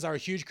cyclists are a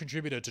huge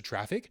contributor to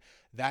traffic,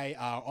 they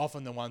are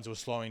often the ones who are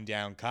slowing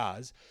down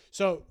cars.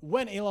 So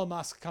when Elon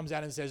Musk comes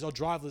out and says,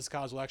 driverless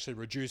cars will actually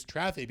reduce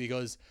traffic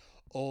because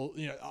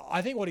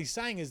I think what he's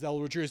saying is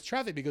they'll reduce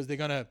traffic because they're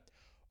going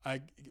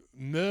to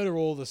murder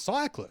all the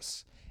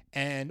cyclists.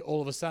 And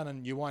all of a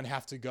sudden you won't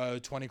have to go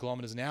 20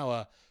 kilometers an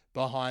hour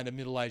behind a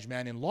middle-aged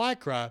man in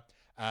Lycra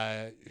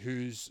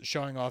who's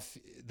showing off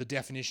the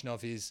definition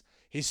of his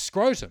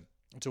scrotum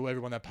to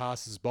everyone that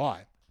passes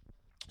by.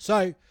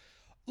 So,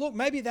 look,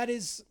 maybe that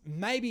is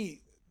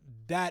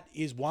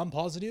one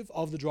positive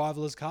of the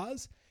driverless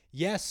cars.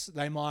 Yes,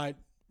 they might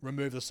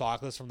remove the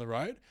cyclists from the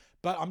road,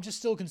 but I'm just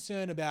still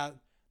concerned about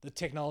the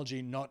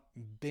technology not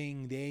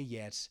being there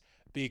yet,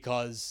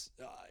 because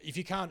if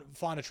you can't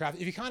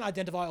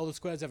identify all the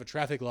squares that have a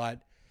traffic light,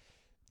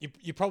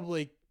 you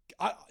probably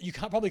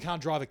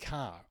can't drive a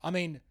car. I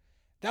mean,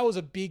 that was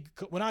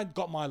when I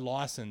got my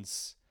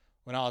license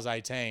when I was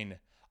 18,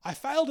 I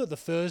failed it the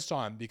first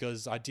time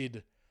because I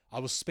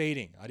was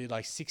speeding. I did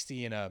like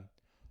 60 in a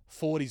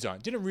 40 zone.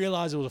 Didn't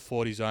realize it was a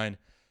 40 zone.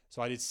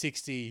 So I did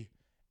 60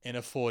 in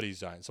a 40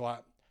 zone. So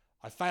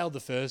I failed the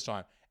first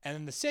time. And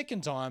then the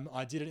second time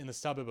I did it in the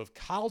suburb of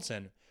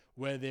Carlton,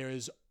 where there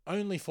is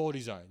only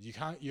 40 zones. You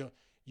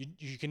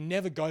can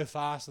never go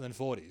faster than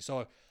 40.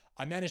 So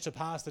I managed to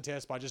pass the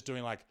test by just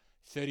doing like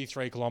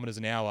 33 kilometers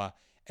an hour,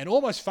 and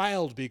almost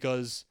failed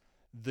because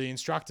the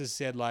instructors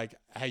said like,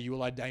 hey, you were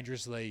like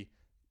dangerously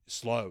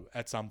slow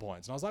at some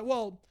points. And I was like,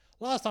 well,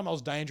 last time I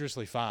was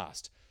dangerously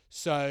fast.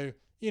 So,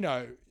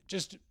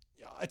 just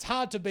it's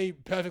hard to be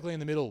perfectly in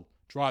the middle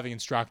driving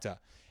instructor.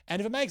 And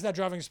if it makes that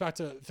driving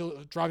instructor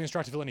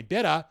feel any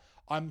better,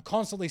 I'm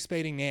constantly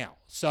speeding now.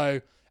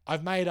 So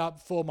I've made up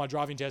for my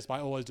driving test by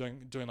always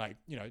doing like,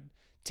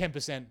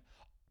 10%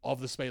 of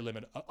the speed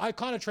limit. I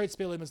kind of treat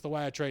speed limits the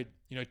way I treat,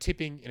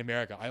 tipping in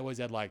America. I always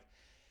had like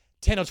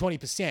 10 or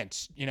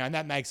 20%, and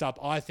that makes up,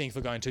 I think,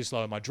 for going too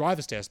slow in my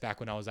driver's test back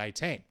when I was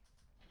 18.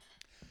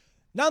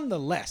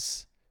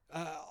 Nonetheless,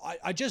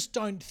 I just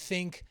don't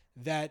think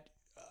that,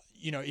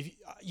 if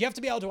you have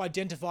to be able to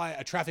identify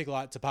a traffic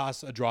light to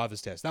pass a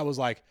driver's test. That was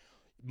like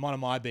one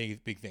of my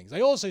big things.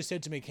 They also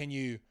said to me, can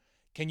you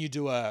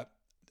do I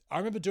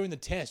remember doing the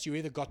test, they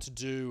either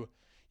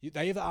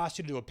asked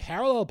you to do a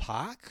parallel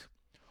park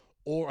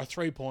or a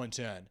 3-point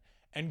turn.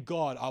 And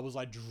God, I was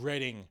like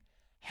dreading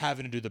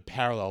having to do the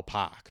parallel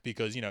park,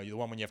 because, you're the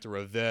one when you have to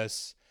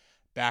reverse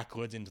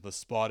backwards into the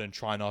spot and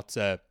try not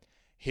to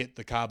hit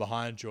the car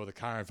behind you or the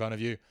car in front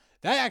of you.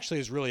 That actually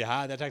is really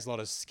hard. That takes a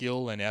lot of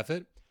skill and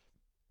effort.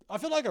 I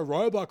feel like a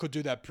robot could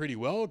do that pretty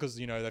well because,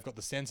 they've got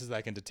the sensors,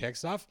 they can detect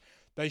stuff,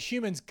 but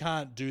humans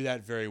can't do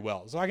that very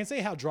well. So I can see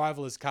how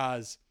driverless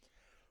cars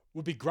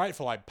would be great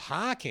for like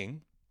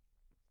parking.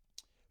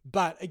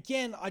 But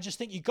again, I just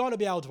think you got to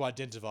be able to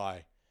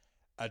identify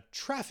a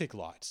traffic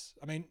light.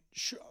 I mean,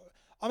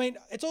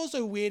 it's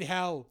also weird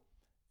how,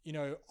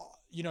 you're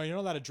not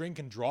allowed to drink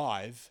and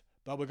drive,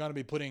 but we're going to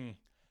be putting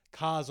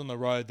cars on the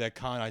road that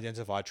can't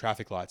identify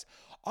traffic lights.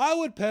 I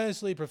would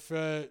personally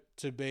prefer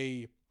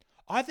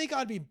I think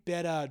I'd be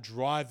better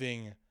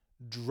driving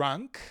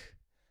drunk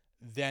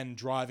than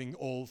driving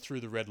all through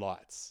the red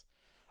lights.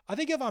 I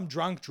think if I'm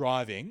drunk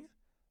driving,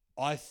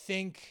 and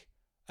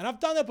I've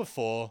done that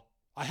before.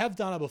 I have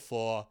done it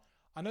before.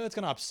 I know that's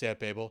going to upset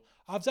people.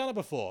 I've done it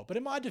before. But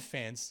in my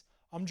defense,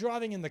 I'm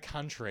driving in the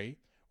country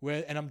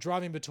and I'm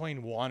driving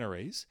between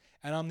wineries,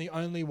 and I'm the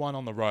only one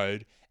on the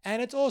road.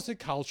 And it's also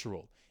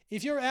cultural.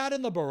 If you're out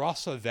in the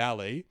Barossa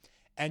Valley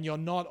and you're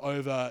not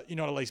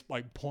at least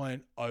like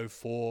 0.04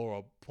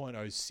 or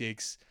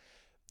 0.06,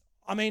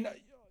 I mean,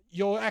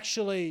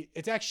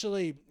 it's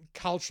actually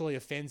culturally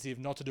offensive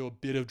not to do a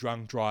bit of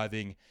drunk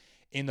driving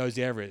in those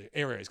areas,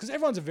 because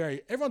everyone's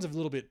a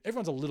little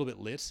bit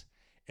lit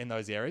in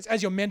those areas,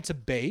 as you're meant to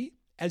be.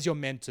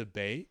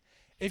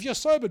 If you're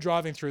sober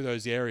driving through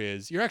those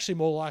areas, you're actually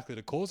more likely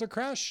to cause a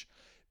crash,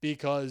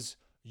 because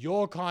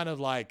you're kind of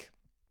like,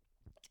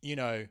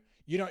 you're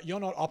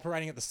not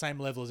operating at the same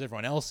level as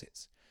everyone else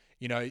is.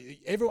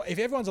 if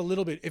everyone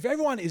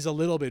is a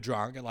little bit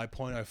drunk at like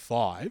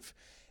 0.05,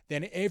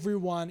 then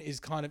everyone is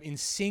kind of in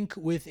sync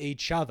with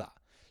each other.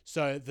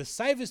 So the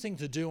safest thing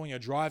to do when you're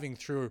driving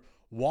through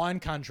wine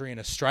country in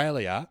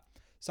Australia,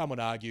 some would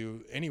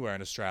argue anywhere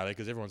in Australia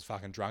because everyone's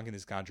fucking drunk in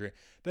this country,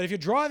 but if you're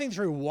driving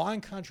through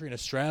wine country in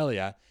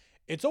Australia,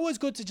 it's always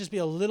good to just be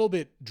a little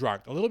bit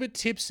drunk, a little bit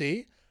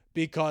tipsy,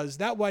 because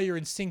that way you're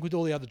in sync with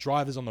all the other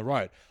drivers on the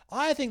road.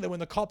 I think that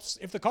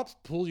if the cops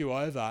pull you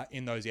over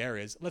in those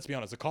areas, let's be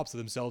honest, the cops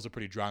themselves are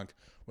pretty drunk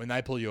when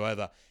they pull you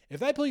over. If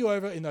they pull you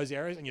over in those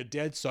areas and you're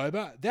dead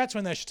sober, that's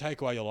when they should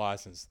take away your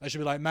license. They should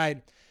be like, mate,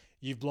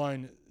 you've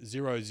blown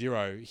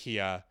 0-0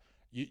 here.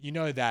 You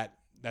know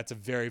that's a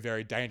very,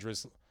 very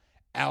dangerous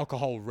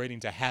alcohol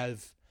reading to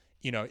have,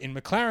 in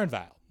McLaren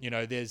Vale.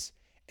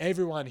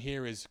 Everyone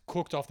here is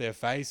cooked off their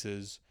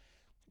faces.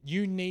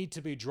 You need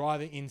to be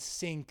driving in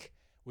sync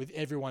with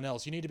everyone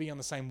else. You need to be on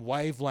the same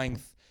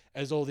wavelength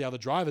as all the other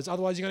drivers.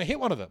 Otherwise, you're going to hit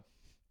one of them.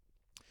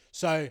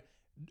 So,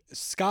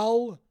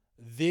 scull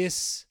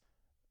this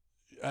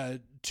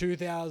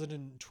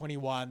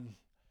 2021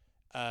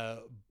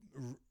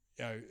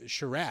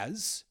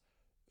 Shiraz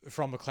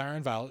from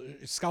McLaren Vale.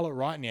 Scull it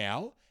right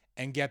now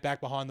and get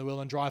back behind the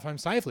wheel and drive home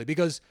safely,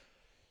 because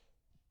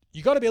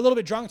you got to be a little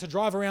bit drunk to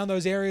drive around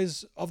those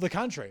areas of the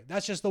country.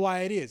 That's just the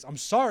way it is. I'm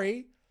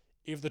sorry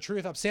if the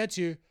truth upsets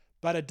you,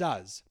 but it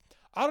does.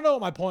 I don't know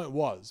what my point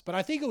was, but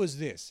I think it was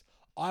this.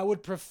 I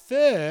would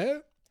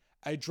prefer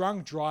a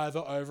drunk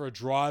driver over a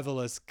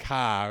driverless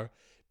car,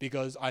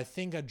 because I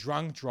think a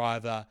drunk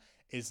driver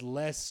is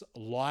less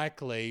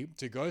likely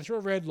to go through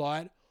a red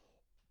light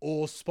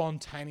or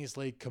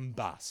spontaneously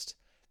combust.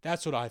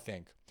 That's what I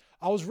think.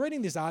 I was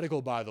reading this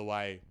article, by the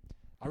way.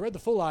 I read the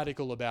full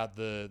article about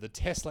the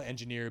Tesla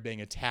engineer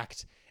being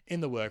attacked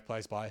in the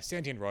workplace by a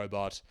sentient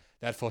robot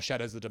that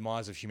foreshadows the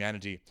demise of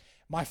humanity.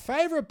 My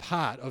favorite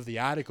part of the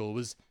article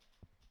was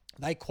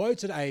they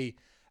quoted a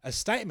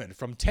statement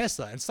from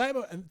Tesla,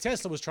 and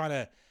Tesla was trying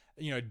to,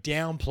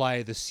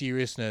 downplay the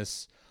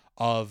seriousness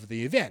of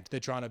the event. They're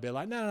trying to be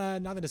like, no,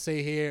 nothing to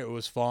see here. It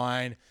was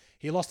fine.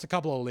 He lost a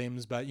couple of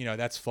limbs, but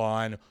that's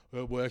fine.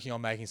 We're working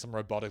on making some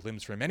robotic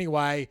limbs for him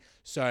anyway.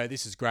 So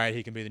this is great.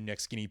 He can be the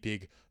next guinea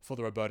pig for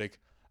the robotic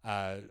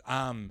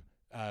arm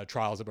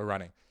trials that we're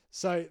running.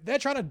 So they're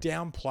trying to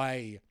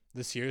downplay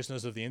the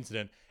seriousness of the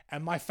incident.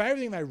 And my favorite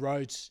thing they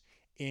wrote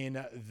in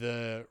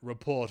the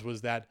report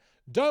was that,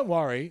 don't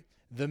worry,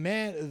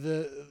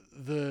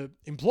 the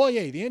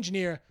employee, the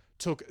engineer,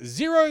 took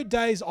 0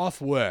 days off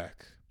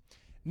work.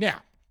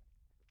 Now,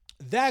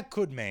 that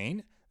could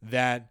mean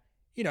that,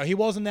 he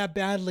wasn't that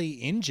badly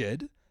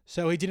injured,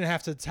 so he didn't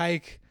have to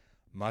take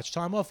much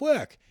time off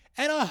work.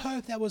 And I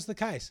hope that was the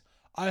case.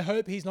 I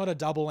hope he's not a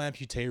double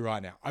amputee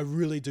right now. I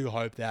really do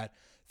hope that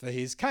for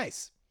his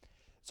case.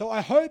 So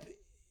I hope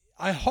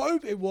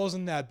it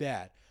wasn't that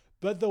bad.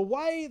 But the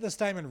way the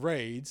statement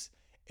reads,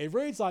 it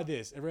reads like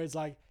this. It reads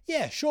like,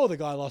 yeah, sure, the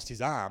guy lost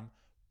his arm,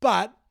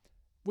 but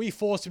we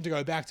forced him to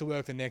go back to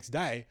work the next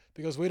day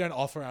because we don't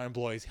offer our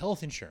employees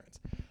health insurance.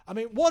 I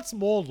mean, what's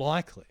more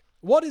likely?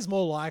 What is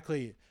more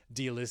likely,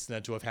 dear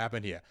listener, to have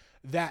happened here?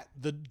 That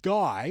the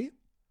guy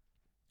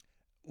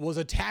was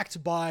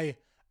attacked by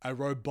a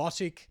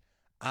robotic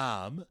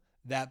arm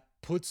that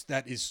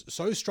is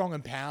so strong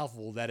and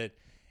powerful that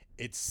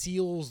it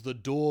seals the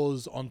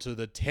doors onto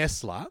the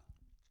Tesla,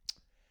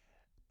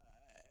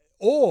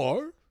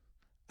 or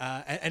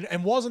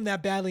and wasn't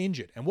that badly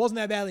injured,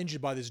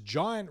 by this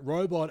giant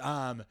robot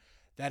arm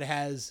that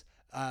has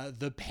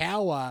the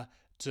power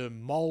to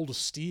mold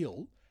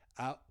steel,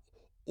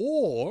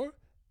 or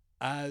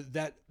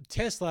that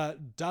Tesla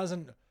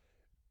doesn't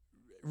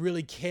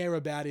really care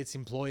about its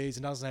employees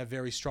and doesn't have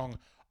very strong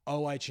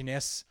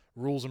OH&S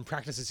rules and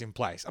practices in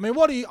place. I mean,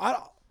 I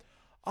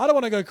don't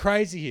want to go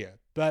crazy here,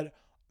 but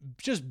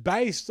just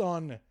based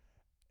on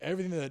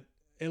everything that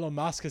Elon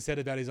Musk has said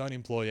about his own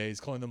employees,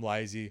 calling them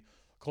lazy,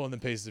 calling them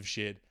pieces of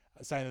shit,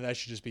 saying that they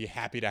should just be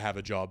happy to have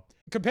a job.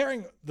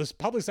 Comparing the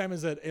public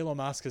statements that Elon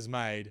Musk has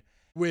made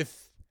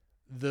with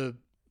the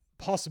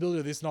possibility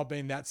of this not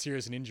being that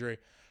serious an injury,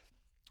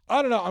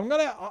 I don't know.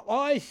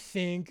 I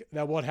think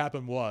that what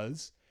happened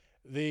was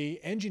the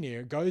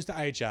engineer goes to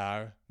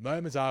HR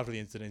moments after the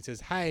incident and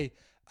says, hey,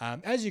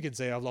 as you can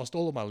see, I've lost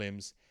all of my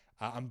limbs.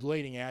 I'm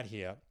bleeding out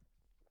here.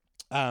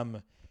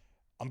 I'm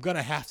probably going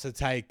to have to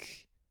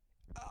take,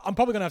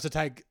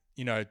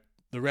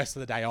 the rest of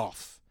the day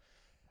off.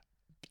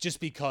 Just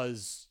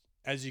because,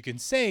 as you can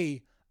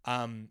see,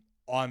 I'm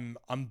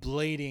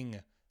bleeding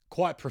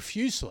quite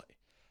profusely.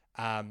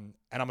 And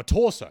I'm a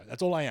torso.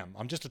 That's all I am.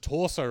 I'm just a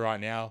torso right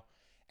now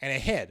and a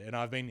head. And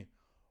I've been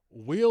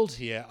wheeled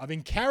here. I've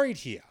been carried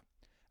here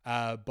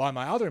by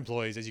my other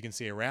employees, as you can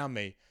see around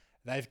me.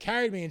 They've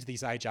carried me into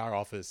this HR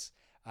office.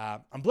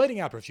 I'm bleeding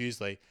out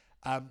profusely.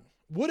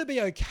 Would it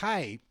be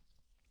okay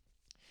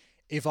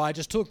if I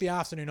just took the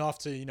afternoon off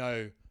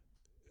to,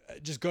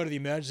 just go to the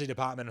emergency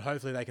department and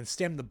hopefully they can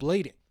stem the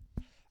bleeding?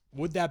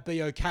 Would that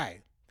be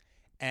okay?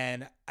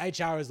 And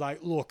HR is like,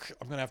 look,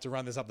 I'm going to have to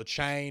run this up the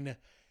chain.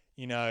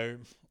 We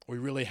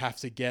really have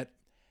to get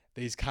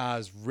these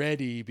cars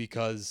ready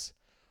because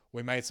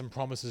we made some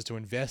promises to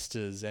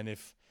investors, and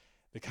if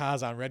the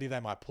cars aren't ready, they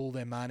might pull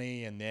their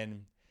money, and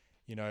then,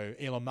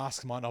 Elon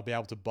Musk might not be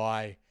able to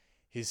buy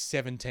his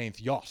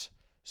 17th yacht.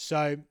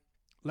 So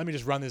let me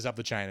just run this up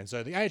the chain. And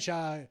so the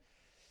HR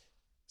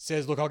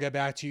says, look, I'll get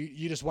back to you.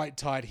 You just wait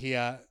tight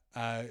here.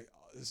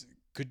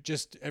 Could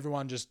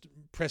everyone just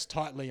press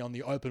tightly on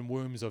the open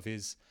wombs of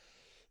his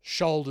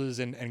shoulders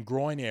and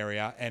groin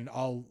area, and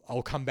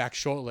I'll come back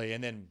shortly.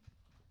 And then,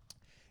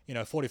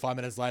 45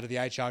 minutes later, the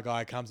HR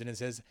guy comes in and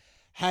says,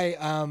 hey,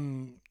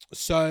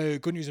 so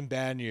good news and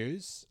bad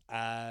news.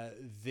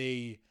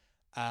 The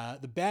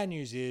bad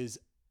news is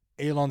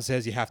Elon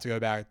says you have to go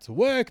back to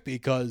work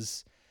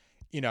because,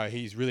 he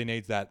really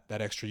needs that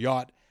extra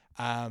yacht.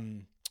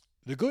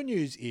 The good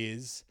news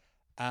is,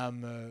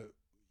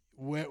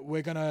 we're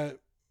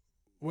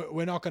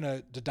not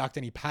gonna deduct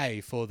any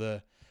pay for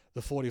the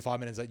 45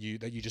 minutes that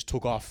you just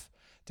took off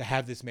to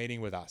have this meeting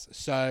with us.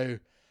 So,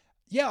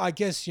 yeah, I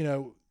guess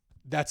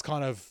that's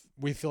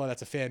we feel like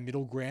that's a fair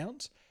middle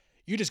ground.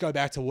 You just go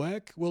back to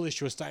work. We'll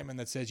issue a statement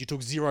that says you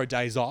took 0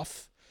 days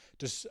off,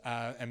 just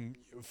and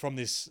from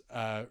this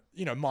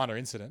minor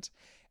incident,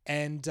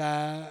 and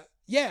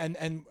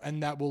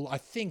and that will, I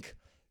think,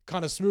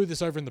 kind of smooth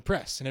this over in the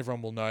press, and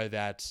everyone will know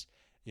that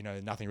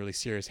nothing really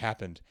serious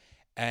happened.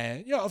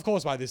 And of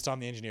course, by this time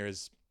the engineer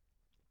is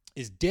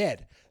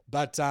dead,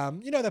 but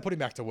they put him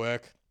back to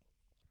work.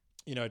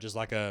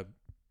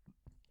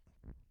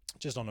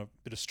 Just on a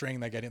bit of string,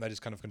 they get him. They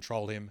just kind of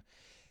control him.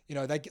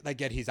 They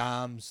get his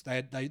arms.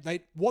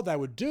 They what they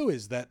would do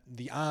is that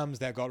the arms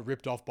that got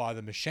ripped off by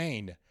the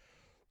machine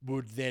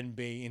would then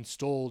be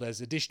installed as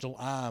additional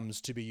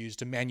arms to be used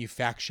to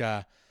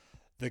manufacture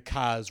the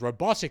cars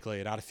robotically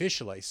and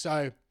artificially.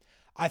 So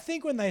I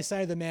think when they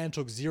say the man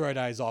took 0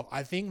 days off,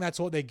 I think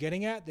that's what they're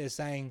getting at. They're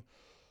saying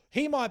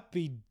he might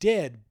be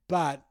dead,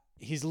 but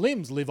his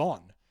limbs live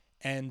on.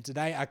 And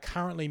they are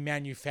currently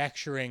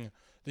manufacturing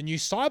the new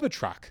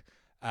Cybertruck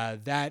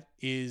that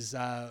is,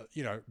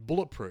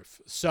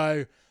 bulletproof.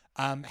 So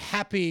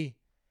happy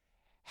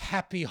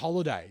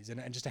holidays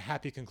and just a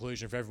happy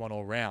conclusion for everyone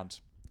all around.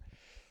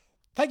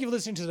 Thank you for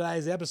listening to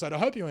today's episode. I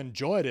hope you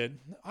enjoyed it.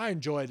 I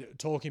enjoyed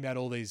talking about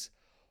all these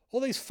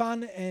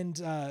fun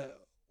and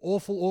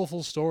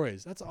awful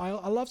stories. I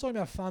love talking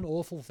about fun,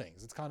 awful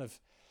things. I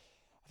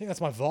think that's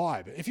my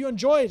vibe. If you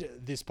enjoyed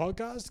this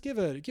podcast, give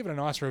it a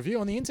nice review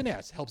on the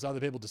internet. It helps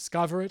other people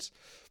discover it.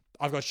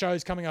 I've got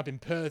shows coming up in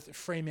Perth,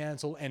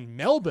 Fremantle, and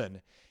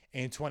Melbourne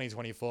in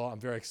 2024. I'm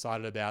very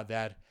excited about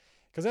that.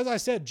 Because as I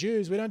said,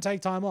 Jews, we don't take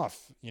time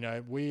off.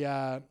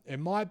 It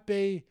might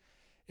be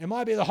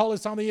the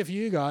hottest time of the year for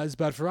you guys,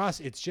 but for us,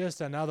 it's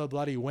just another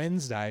bloody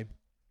Wednesday.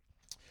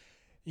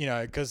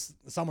 Because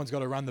someone's got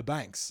to run the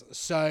banks.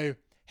 So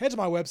head to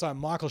my website,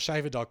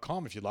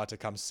 michaelschaefer.com, if you'd like to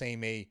come see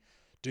me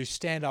do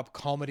stand-up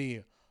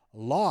comedy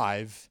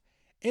live.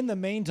 In the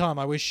meantime,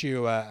 I wish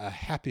you a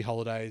happy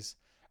holidays,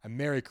 a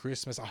Merry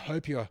Christmas. I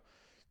hope your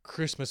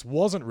Christmas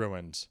wasn't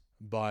ruined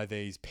by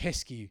these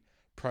pesky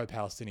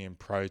pro-Palestinian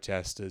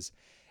protesters.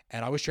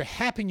 And I wish you a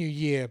happy new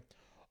year.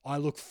 I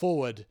look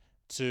forward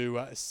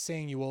to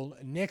seeing you all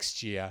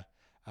next year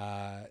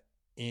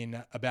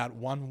in about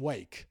 1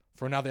 week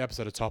for another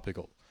episode of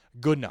Topical.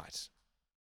 Good night.